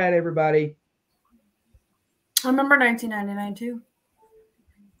 My bad, everybody. I remember 1999 too.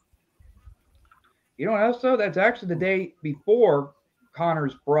 You know what else though? That's actually the day before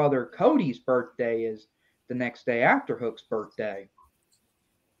Connor's brother Cody's birthday is the next day after Hook's birthday.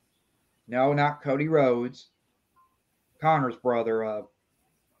 No, not Cody Rhodes. Connor's brother,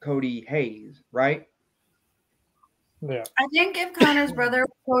 Cody Hayes, right? Yeah, I think if Connor's brother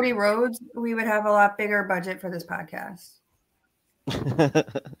was Cody Rhodes, we would have a lot bigger budget for this podcast.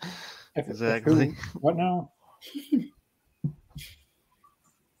 Exactly. What now?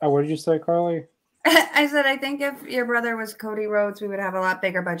 Oh, what did you say, Carly? I said, I think if your brother was Cody Rhodes, we would have a lot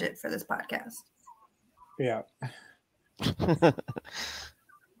bigger budget for this podcast. Yeah.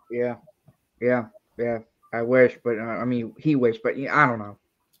 Yeah. I wish, but I mean, he wished, but I don't know.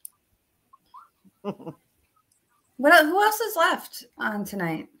 Who else is left on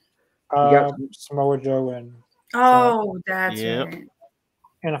tonight? Samoa Joe and Oh, that's Yep. right.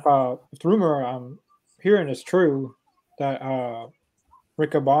 if the rumor I'm hearing is true, that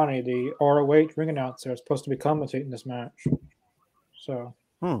Riccaboni, the ROH ring announcer, is supposed to be commentating this match. So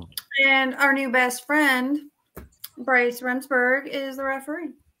And our new best friend, Bryce Remsburg, is the referee.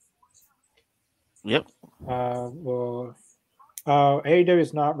 Yep. AEW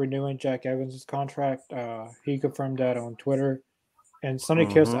is not renewing Jack Evans' contract. He confirmed that on Twitter. And Sonny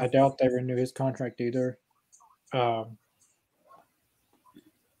Kiss, I doubt they renew his contract either. I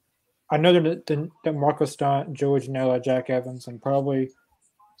know that Marco Stunt, Joey Janela, Jack Evans, and probably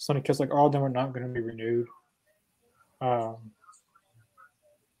Sonny Kiss, like all of them are not going to be renewed. Yeah,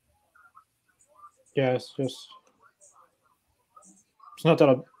 it's not that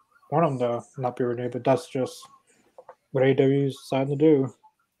I want them to not be renewed, but that's just what AEW's deciding to do.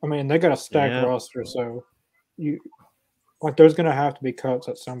 I mean, they got a stacked roster, so there's going to have to be cuts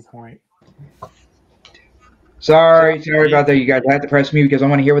at some point. Sorry about that. You guys I had to press mute because I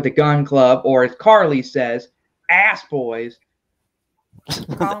want to hear what the Gun Club, or as Carly says, Ass Boys.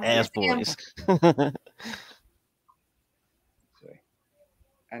 The ass boys.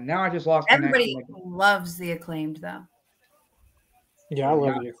 And now I just lost Everybody connection. loves the Acclaimed, though. Yeah, I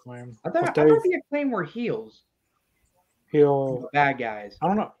love the Acclaim. I thought the Acclaim were heels. Bad guys. I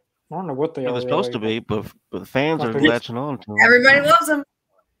don't know what they are. They're supposed to be, but the fans are Like, latching on to them. Everybody loves them.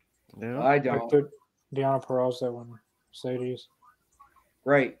 Yeah. I don't. Like Deanna Peraza and Mercedes.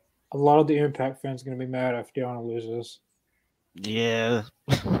 Right. A lot of the Impact fans are going to be mad if Deanna loses. Yeah.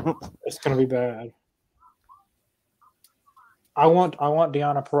 It's going to be bad. I want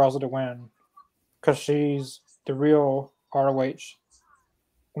Deanna Peraza to win. because she's the real ROH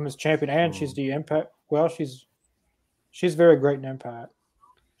Women's Champion, and she's the Impact. Well, she's very great in Impact.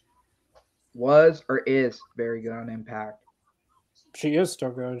 Was or is very good on Impact. She is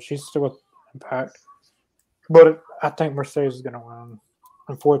still good. She's still with Impact. But I think Mercedes is going to win,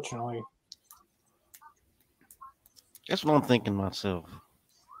 unfortunately. That's what I'm thinking myself.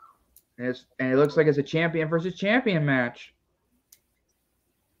 And it looks like it's a champion versus champion match.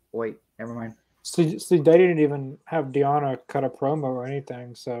 Wait, never mind. See, they didn't even have Deanna cut a promo or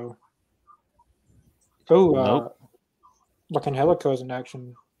anything, so. Oh, Nope. like Angelico's in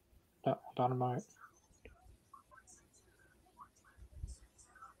action. Dynamite.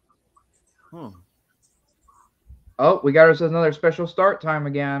 Oh, we got ourselves another special start time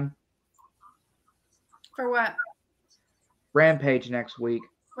again. For what? Rampage next week.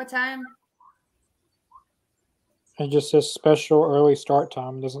 What time? It just says special early start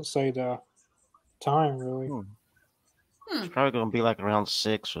time. It doesn't say the time, really. It's probably going to be like around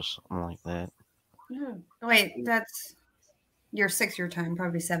 6 or something like that. Wait, that's your 6 your time,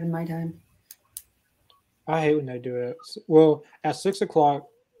 probably 7 my time. I hate when they do it. Well, at 6 o'clock,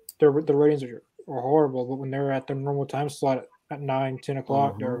 the ratings are horrible, but when they're at their normal time slot at 9, 10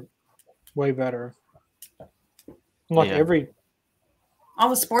 o'clock, they're way better. Like all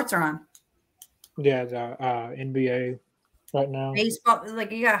the sports are on. Yeah, the NBA right now. Baseball,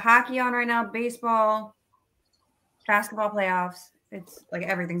 like you got hockey on right now, baseball, basketball playoffs. It's like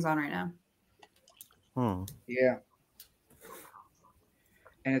everything's on right now. Yeah.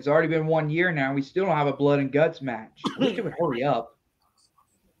 And it's already been 1 year now. We still don't have a blood and guts match. I wish it would hurry up.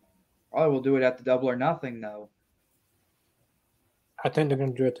 Probably we'll do it at the Double or Nothing, though. I think they're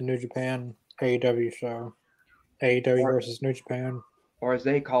going to do it at the New Japan AEW show. AEW versus New Japan. Or as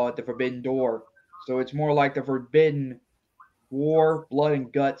they call it, the Forbidden Door. So it's more like the Forbidden War blood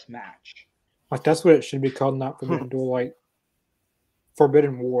and guts match. Like that's what it should be called, not Forbidden Door, like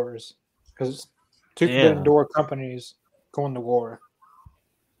Forbidden Wars. Because it's two Forbidden Door companies going to war.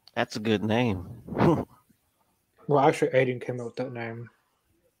 That's a good name. Well, actually, Aiden came up with that name.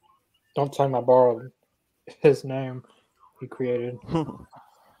 Don't tell him I borrowed his name he created.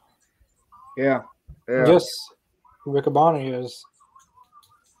 Yeah. Yes, Riccaboni is.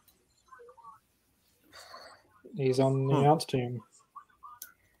 He's on the announce team.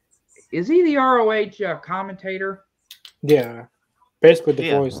 Is he the ROH commentator? Yeah. Basically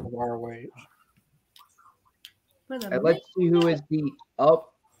the voice of ROH. And let's see who is the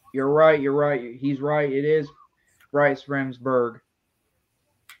up. You're right. He's right. It is Bryce Remsburg.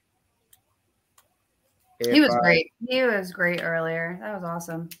 He was great. He was great earlier. That was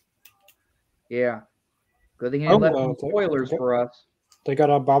awesome. Yeah. Good thing he left some spoilers for us. They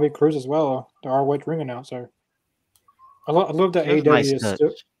got Bobby Cruz as well, the ROH ring announcer. I love that AEW is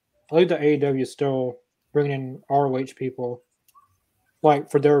still. I like that AEW is still bringing in ROH people, like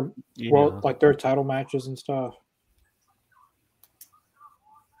for their like their title matches and stuff.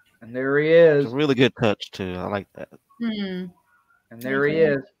 And there he is. It's a really good touch too. I like that. Mm-hmm. And there he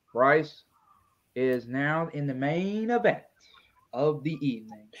is. Bryce is now in the main event of the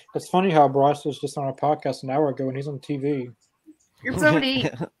evening. It's funny how Bryce was just on a podcast an hour ago and he's on TV. You're so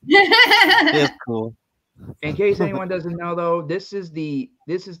deep. It's cool. In case anyone doesn't know, though, this is the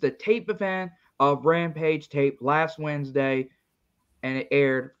tape event of Rampage tape last Wednesday, and it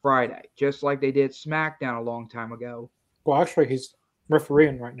aired Friday, just like they did SmackDown a long time ago. Well, actually, he's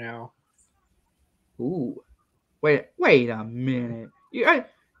refereeing right now. Ooh, wait a minute.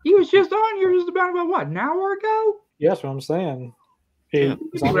 He was just on here just about what, an hour ago? Yeah, that's what I'm saying.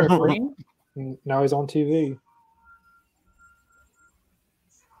 He's on refereeing. Now he's on TV.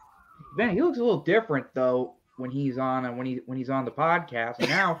 Man, he looks a little different though when he's on and when he's on the podcast. And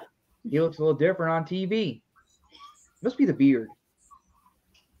now he looks a little different on TV. Must be the beard.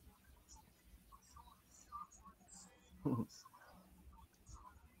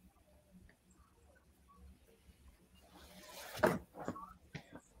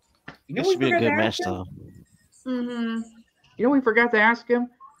 This should be a good match though. Mm-hmm. You know, we forgot to ask him.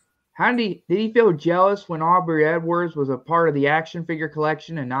 Did he feel jealous when Aubrey Edwards was a part of the action figure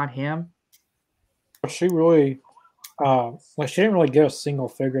collection and not him? She really, she didn't really get a single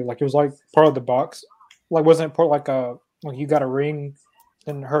figure. Like it was like part of the box. Like wasn't part like you got a ring,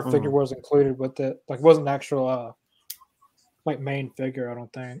 and her figure was included with it. Like it wasn't actual main figure. I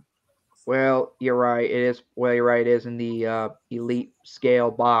don't think. Well, you're right. It is. Well, you're right. It is in the elite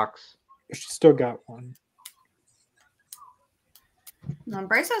scale box. She still got one.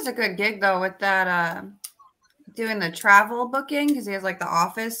 Bryce has a good gig though with that doing the travel booking because he has like the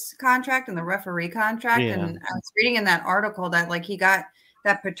office contract and the referee contract. Yeah. And I was reading in that article that like he got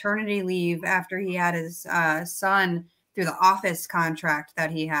that paternity leave after he had his son through the Office contract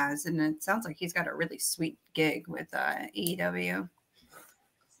that he has, and it sounds like he's got a really sweet gig with AEW.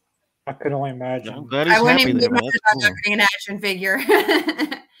 I could only imagine. I'm glad I he's wouldn't happy even be there, mad man. about not getting an action figure.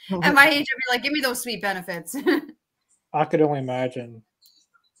 At my age, I'd be like, give me those sweet benefits. I could only imagine,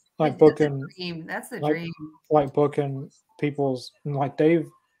 like That's the booking, dream. That's the like, dream. like booking people's, like they've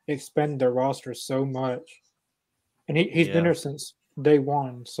expanded their roster so much, and he's been Yeah. there since day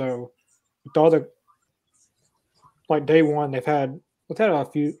one. So with all the like day one, they've had a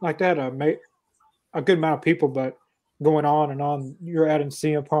few, like they had a good amount of people, but going on and on. You're adding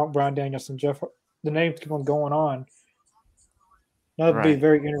CM Punk, Bryan Danielson, Jeff. The names keep on going on. That would be a Right.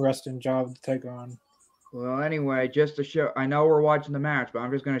 very interesting job to take on. Well, anyway, just to show, I know we're watching the match, but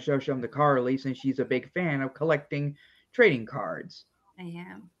I'm just going to show some to Carly since she's a big fan of collecting trading cards. I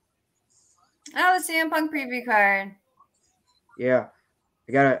am. Oh, the CM Punk preview card. Yeah,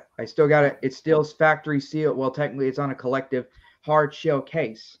 I still got it. It's still factory sealed. Well, technically, it's on a collective hard shell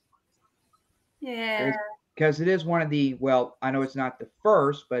case. Yeah. Because it is one of the, well, I know it's not the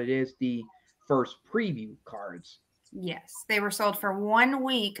first, but it is the first preview cards. Yes, they were sold for 1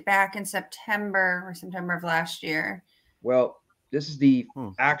 week back in September of last year. Well, this is the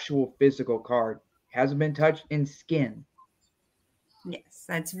actual physical card. Hasn't been touched in skin. Yes,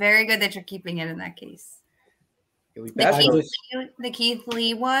 that's very good that you're keeping it in that case. The The Keith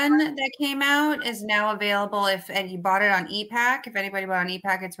Lee one that came out is now available and you bought it on ePack. If anybody bought on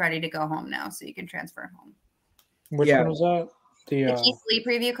ePack, it's ready to go home now, so you can transfer it home. Which one was that? The Keith Lee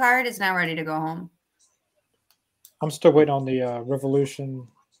preview card is now ready to go home. I'm still waiting on the Revolution.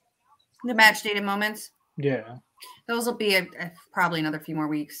 The match dated moments. Yeah. Those will be probably another few more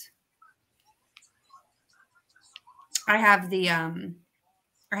weeks. I have three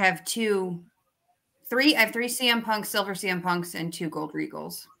CM Punks, Silver CM Punks, and 2 Gold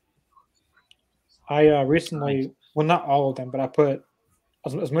Regals. I recently, well, not all of them, but I put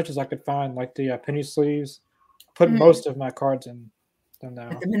as much as I could find, like the penny sleeves. Put most of my cards in them now.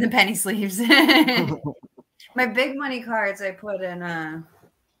 Put them in the penny sleeves. My big money cards I put in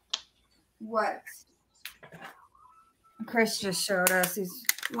what Chris just showed us, these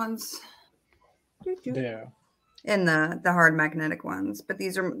ones. Yeah. In the hard magnetic ones, but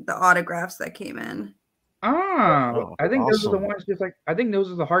these are the autographs that came in. Oh, I think those are the ones I think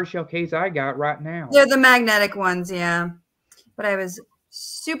those are the hard shell case I got right now. They're the magnetic ones, yeah. But I was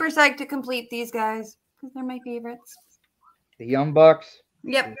super psyched to complete these guys because they're my favorites. The Young Bucks.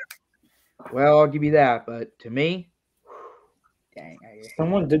 Yep. Well, I'll give you that, but to me, dang.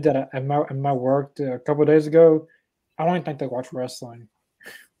 Someone did that at my work a couple of days ago. I don't even think they watch wrestling.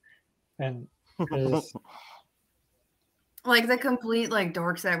 And like the complete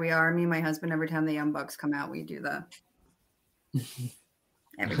dorks that we are, me and my husband, every time the Young Bucks come out, we do the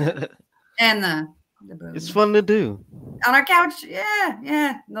everything. And the boom. It's fun to do. On our couch,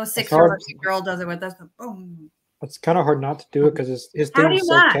 yeah. Those 6-year-old does it with us. Boom. It's kind of hard not to do it because his theme is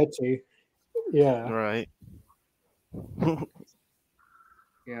so catchy. Yeah. Right.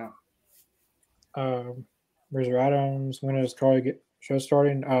 Yeah. Razor Adams, when is Carly show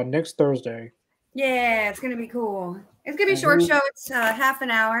starting? Next Thursday. Yeah, it's gonna be cool. It's gonna be a short show. It's half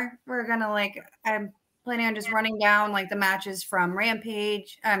an hour. We're gonna I'm planning on just running down the matches from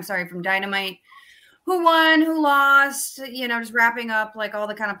Rampage. I'm sorry, from Dynamite. Who won, who lost, just wrapping up all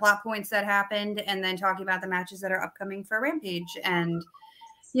the kind of plot points that happened and then talking about the matches that are upcoming for Rampage and,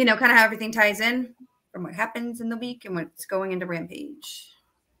 kind of how everything ties in from what happens in the week and what's going into Rampage.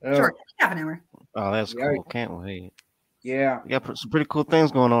 Short, half an hour. Oh, that's cool. Can't wait. Yeah. You got some pretty cool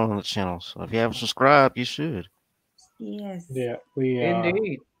things going on the channel. So if you haven't subscribed, you should. Yes. Yeah, we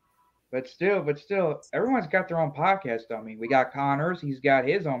indeed. But still, everyone's got their own podcast. I mean, we got Connors. He's got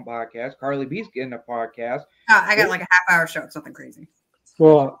his own podcast. Carly B's getting a podcast. I got a half-hour show. It's nothing crazy.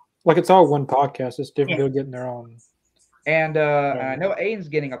 Well, it's all one podcast. It's different people getting their own. And I know Aiden's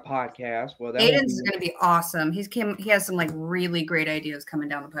getting a podcast. Well, Aiden's going to be awesome. He has some really great ideas coming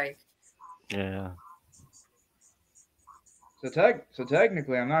down the pike. Yeah. So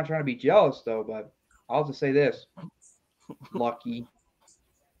technically, I'm not trying to be jealous though, but I'll just say this: lucky.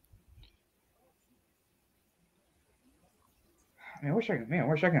 I wish I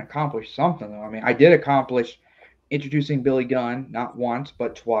can accomplish something though. I mean, I did accomplish introducing Billy Gunn not once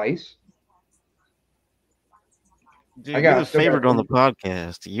but twice. Dude, you're the favorite on the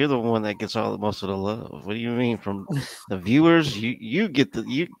podcast. You're the one that gets most of the love. What do you mean from the viewers? You get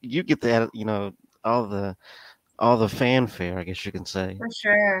all the fanfare, I guess you can say. For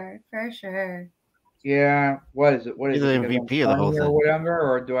sure. Yeah. What is it? What is You're it? the MVP of the whole thing. Or whatever,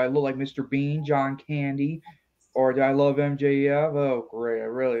 or do I look like Mr. Bean, John Candy? Or do I love MJF? Oh, great.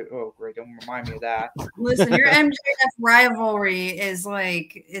 Great. Don't remind me of that. Listen, your MJF rivalry is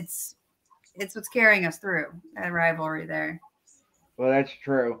like, it's what's carrying us through, that rivalry there. Well, that's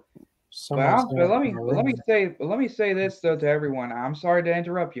true. Someone's But let me say this though to everyone. I'm sorry to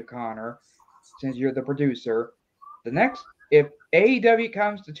interrupt you, Connor, since you're the producer. If AEW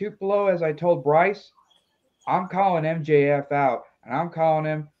comes to Tupelo, as I told Bryce, I'm calling MJF out, and I'm calling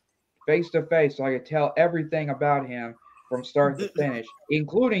him face to face so I can tell everything about him from start to finish,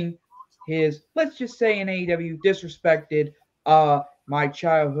 including his, let's just say in AEW, disrespected my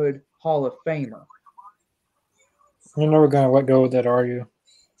childhood Hall of Famer. You're never gonna let go of that, are you?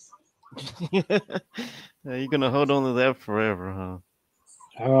 You're gonna hold on to that forever,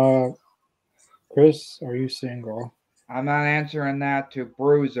 huh? Chris, are you single? I'm not answering that to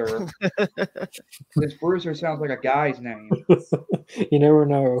Bruiser. This Bruiser sounds like a guy's name. You never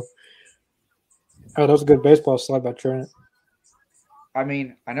know. Oh, that was a good baseball slide by Trent. I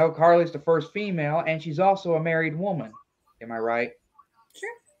mean, I know Carly's the first female, and she's also a married woman. Am I right?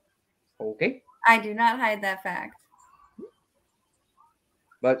 Sure. Okay. I do not hide that fact.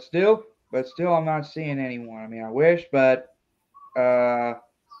 But still, I'm not seeing anyone. I mean, I wish, but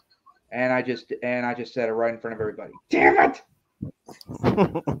and I just said it right in front of everybody. Damn it!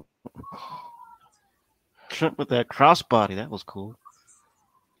 Trent with that crossbody, that was cool.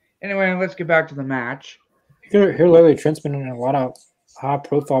 Anyway, let's get back to the match. Here lately, Trent's been in a lot of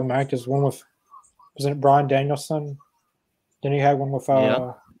high-profile matches. One with, wasn't it Bryan Danielson? Then he had one with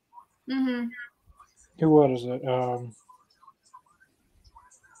who was it?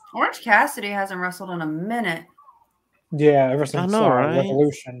 Orange Cassidy hasn't wrestled in a minute. Yeah, ever since right?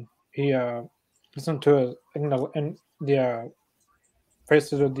 Revolution, he listened to the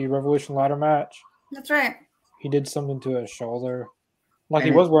faces of the Revolution ladder match. That's right. He did something to his shoulder, like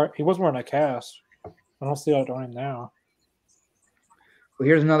he was wearing a cast. I don't see that on him now. Well,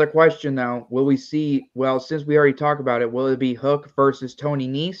 here's another question though: will we see? Well, since we already talked about it, will it be Hook versus Tony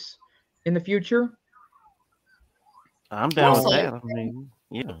Nese in the future? I'm down with that. I mean,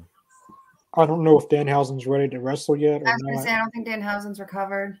 yeah. I don't know if Danhausen's ready to wrestle yet. I was going to say, I don't think Danhausen's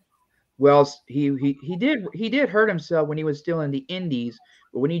recovered. Well, he did hurt himself when he was still in the Indies,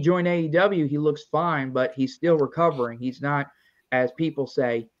 but when he joined AEW, he looks fine, but he's still recovering. He's not, as people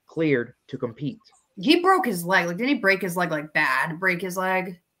say, cleared to compete. He broke his leg. Like, didn't he break his leg like bad? Break his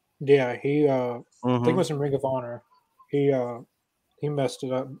leg? Yeah, he I think it was in Ring of Honor. He messed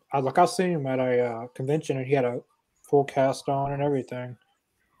it up. I seen him at a convention, and he had a full cast on and everything.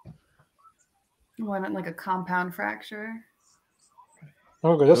 Wasn't like a compound fracture?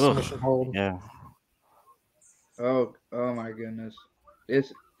 Oh, good. That's submission hold. Yeah. Oh my goodness.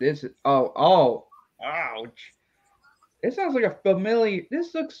 This is ouch. It sounds like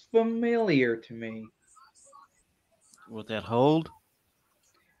this looks familiar to me. With that hold?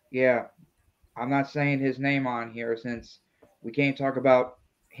 Yeah. I'm not saying his name on here since we can't talk about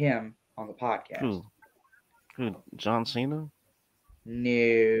him on the podcast. Who? John Cena?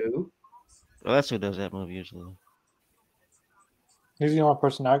 No. Well, that's who does that move usually. He's the only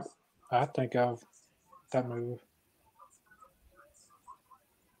person I think of that move.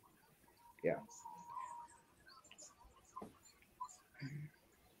 Yeah.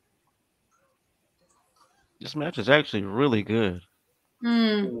 This match is actually really good.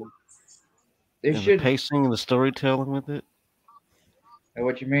 Hmm. The pacing and the storytelling with it.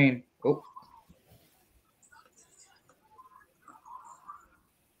 What you mean? Oh.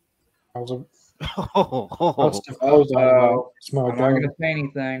 I'm not going to say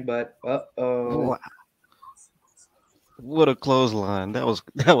anything, but Wow. What a clothesline! That was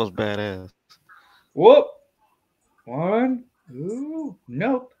badass. Whoop! One. Ooh.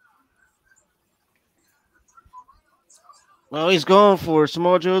 Nope. Oh, he's going for it.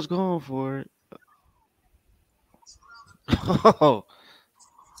 Samoa Joe's going for it. Oh.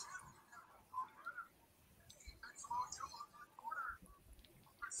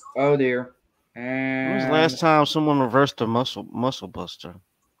 Oh dear. And When was the last time someone reversed a muscle buster?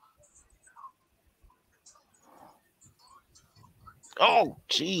 Oh,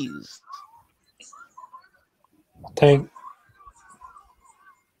 jeez. Tank.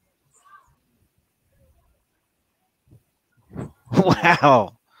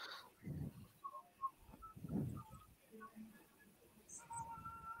 Wow.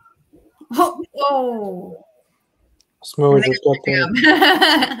 Oh. Smooth just got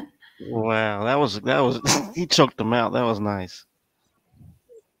that. Wow, that was he choked him out. That was nice.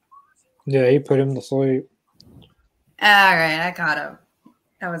 Yeah, he put him to sleep. All right, I caught him.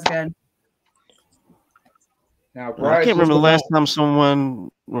 That was good. Now, Bryce, I can't remember the last time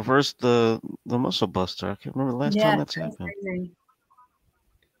someone reverse the muscle buster. I can't remember the last time that's happened. Crazy.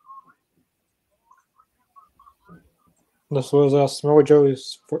 This was Samoa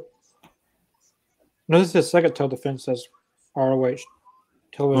Joe's. No, this is his second title defense as ROH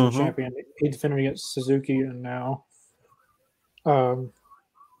television champion. He defended against Suzuki and now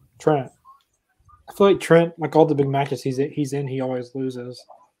Trent. I feel like Trent, like all the big matches he's in, he always loses.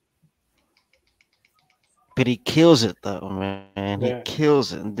 But he kills it though, man. Yeah. He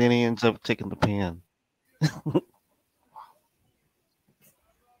kills it, and then he ends up taking the pin.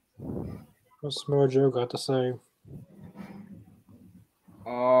 What's Samoa Joe got to say?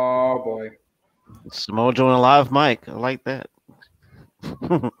 Oh boy. Samoa Joe on a live mic. I like that.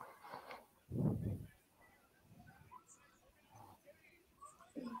 Here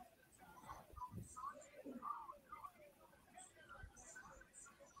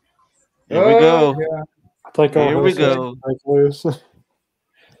we go. Yeah. I think Here we go. Loose.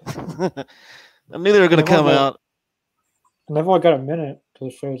 I knew they were going to come out. And they've only got a minute till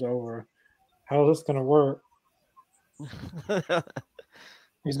the show's over. How is this going to work?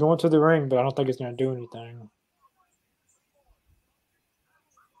 He's going to the ring, but I don't think he's going to do anything.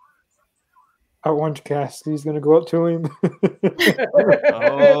 Orange Cassidy's going to go up to him.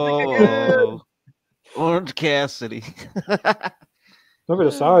 Oh, Orange Cassidy. Look at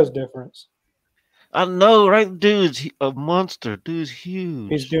the size difference. I know, right? Dude's a monster. Dude's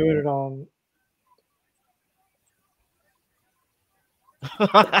huge. He's doing it on.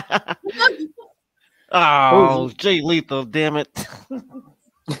 Oh, Jay Lethal, damn it.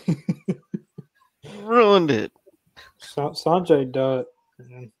 Ruined it. Sanjay Dutt.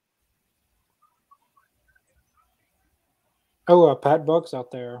 Oh, Pat Buck's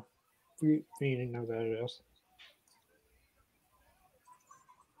out there. You didn't know that it is.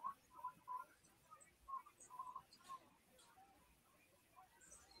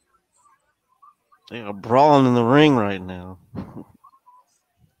 They are brawling in the ring right now.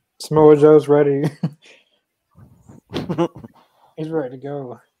 Samoa Joe's ready. He's ready to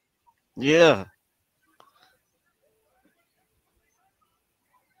go. Yeah.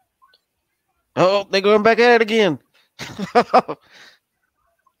 Oh, they're going back at it again.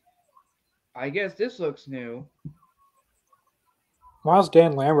 I guess this looks new. Why is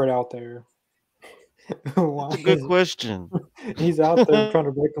Dan Lambert out there? That's a good question. He's out there trying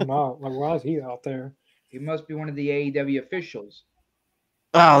to break them out. Like, why is he out there? He must be one of the AEW officials.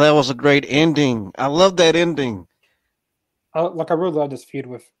 Oh, that was a great ending. I love that ending. I really love this feud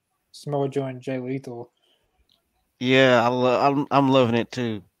with Samoa Joe and Jay Lethal. Yeah, I'm loving it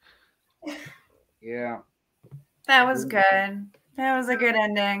too. Yeah. That was good. That was a good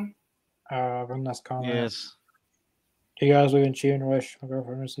ending. One last comment. Yes. You guys live in cheating wish my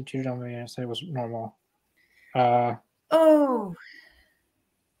girlfriend recently cheated on me and said it was normal. Oh.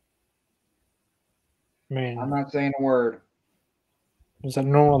 I mean, I'm not saying a word. is that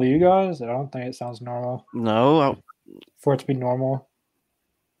normal to you guys? I don't think it sounds normal. No, For it to be normal.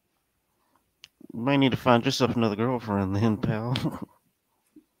 you might need to find yourself another girlfriend then, pal.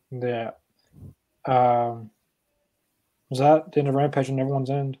 Yeah. Was that the end of Rampage and everyone's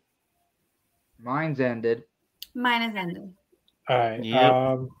end? Mine's ended. Mine is ended. All right.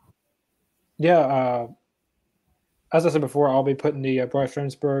 Yep. As I said before, I'll be putting the Bryce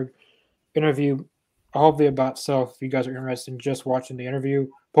Remsburg interview, hopefully about self. If you guys are interested in just watching the interview,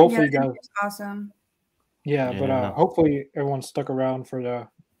 hopefully you guys. Awesome. Yeah, but hopefully everyone stuck around for the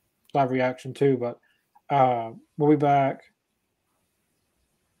live reaction too. But we'll be back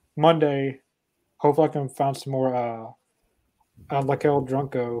Monday. Hopefully, I can find some more like El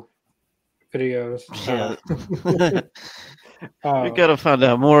Drunko videos. We gotta find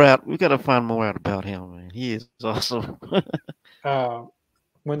out more out. We gotta find more out about him, man. He is awesome.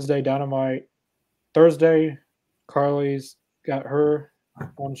 Wednesday Dynamite. Thursday, Carly's got her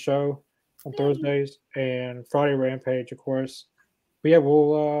on show on Thursdays, and Friday Rampage, of course. But yeah,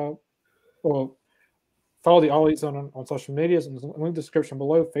 we'll follow the All Elites on social medias and link in the description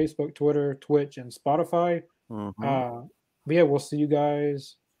below: Facebook, Twitter, Twitch, and Spotify. Mm-hmm. But yeah, we'll see you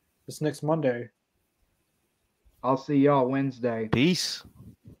guys this next Monday. I'll see y'all Wednesday. Peace.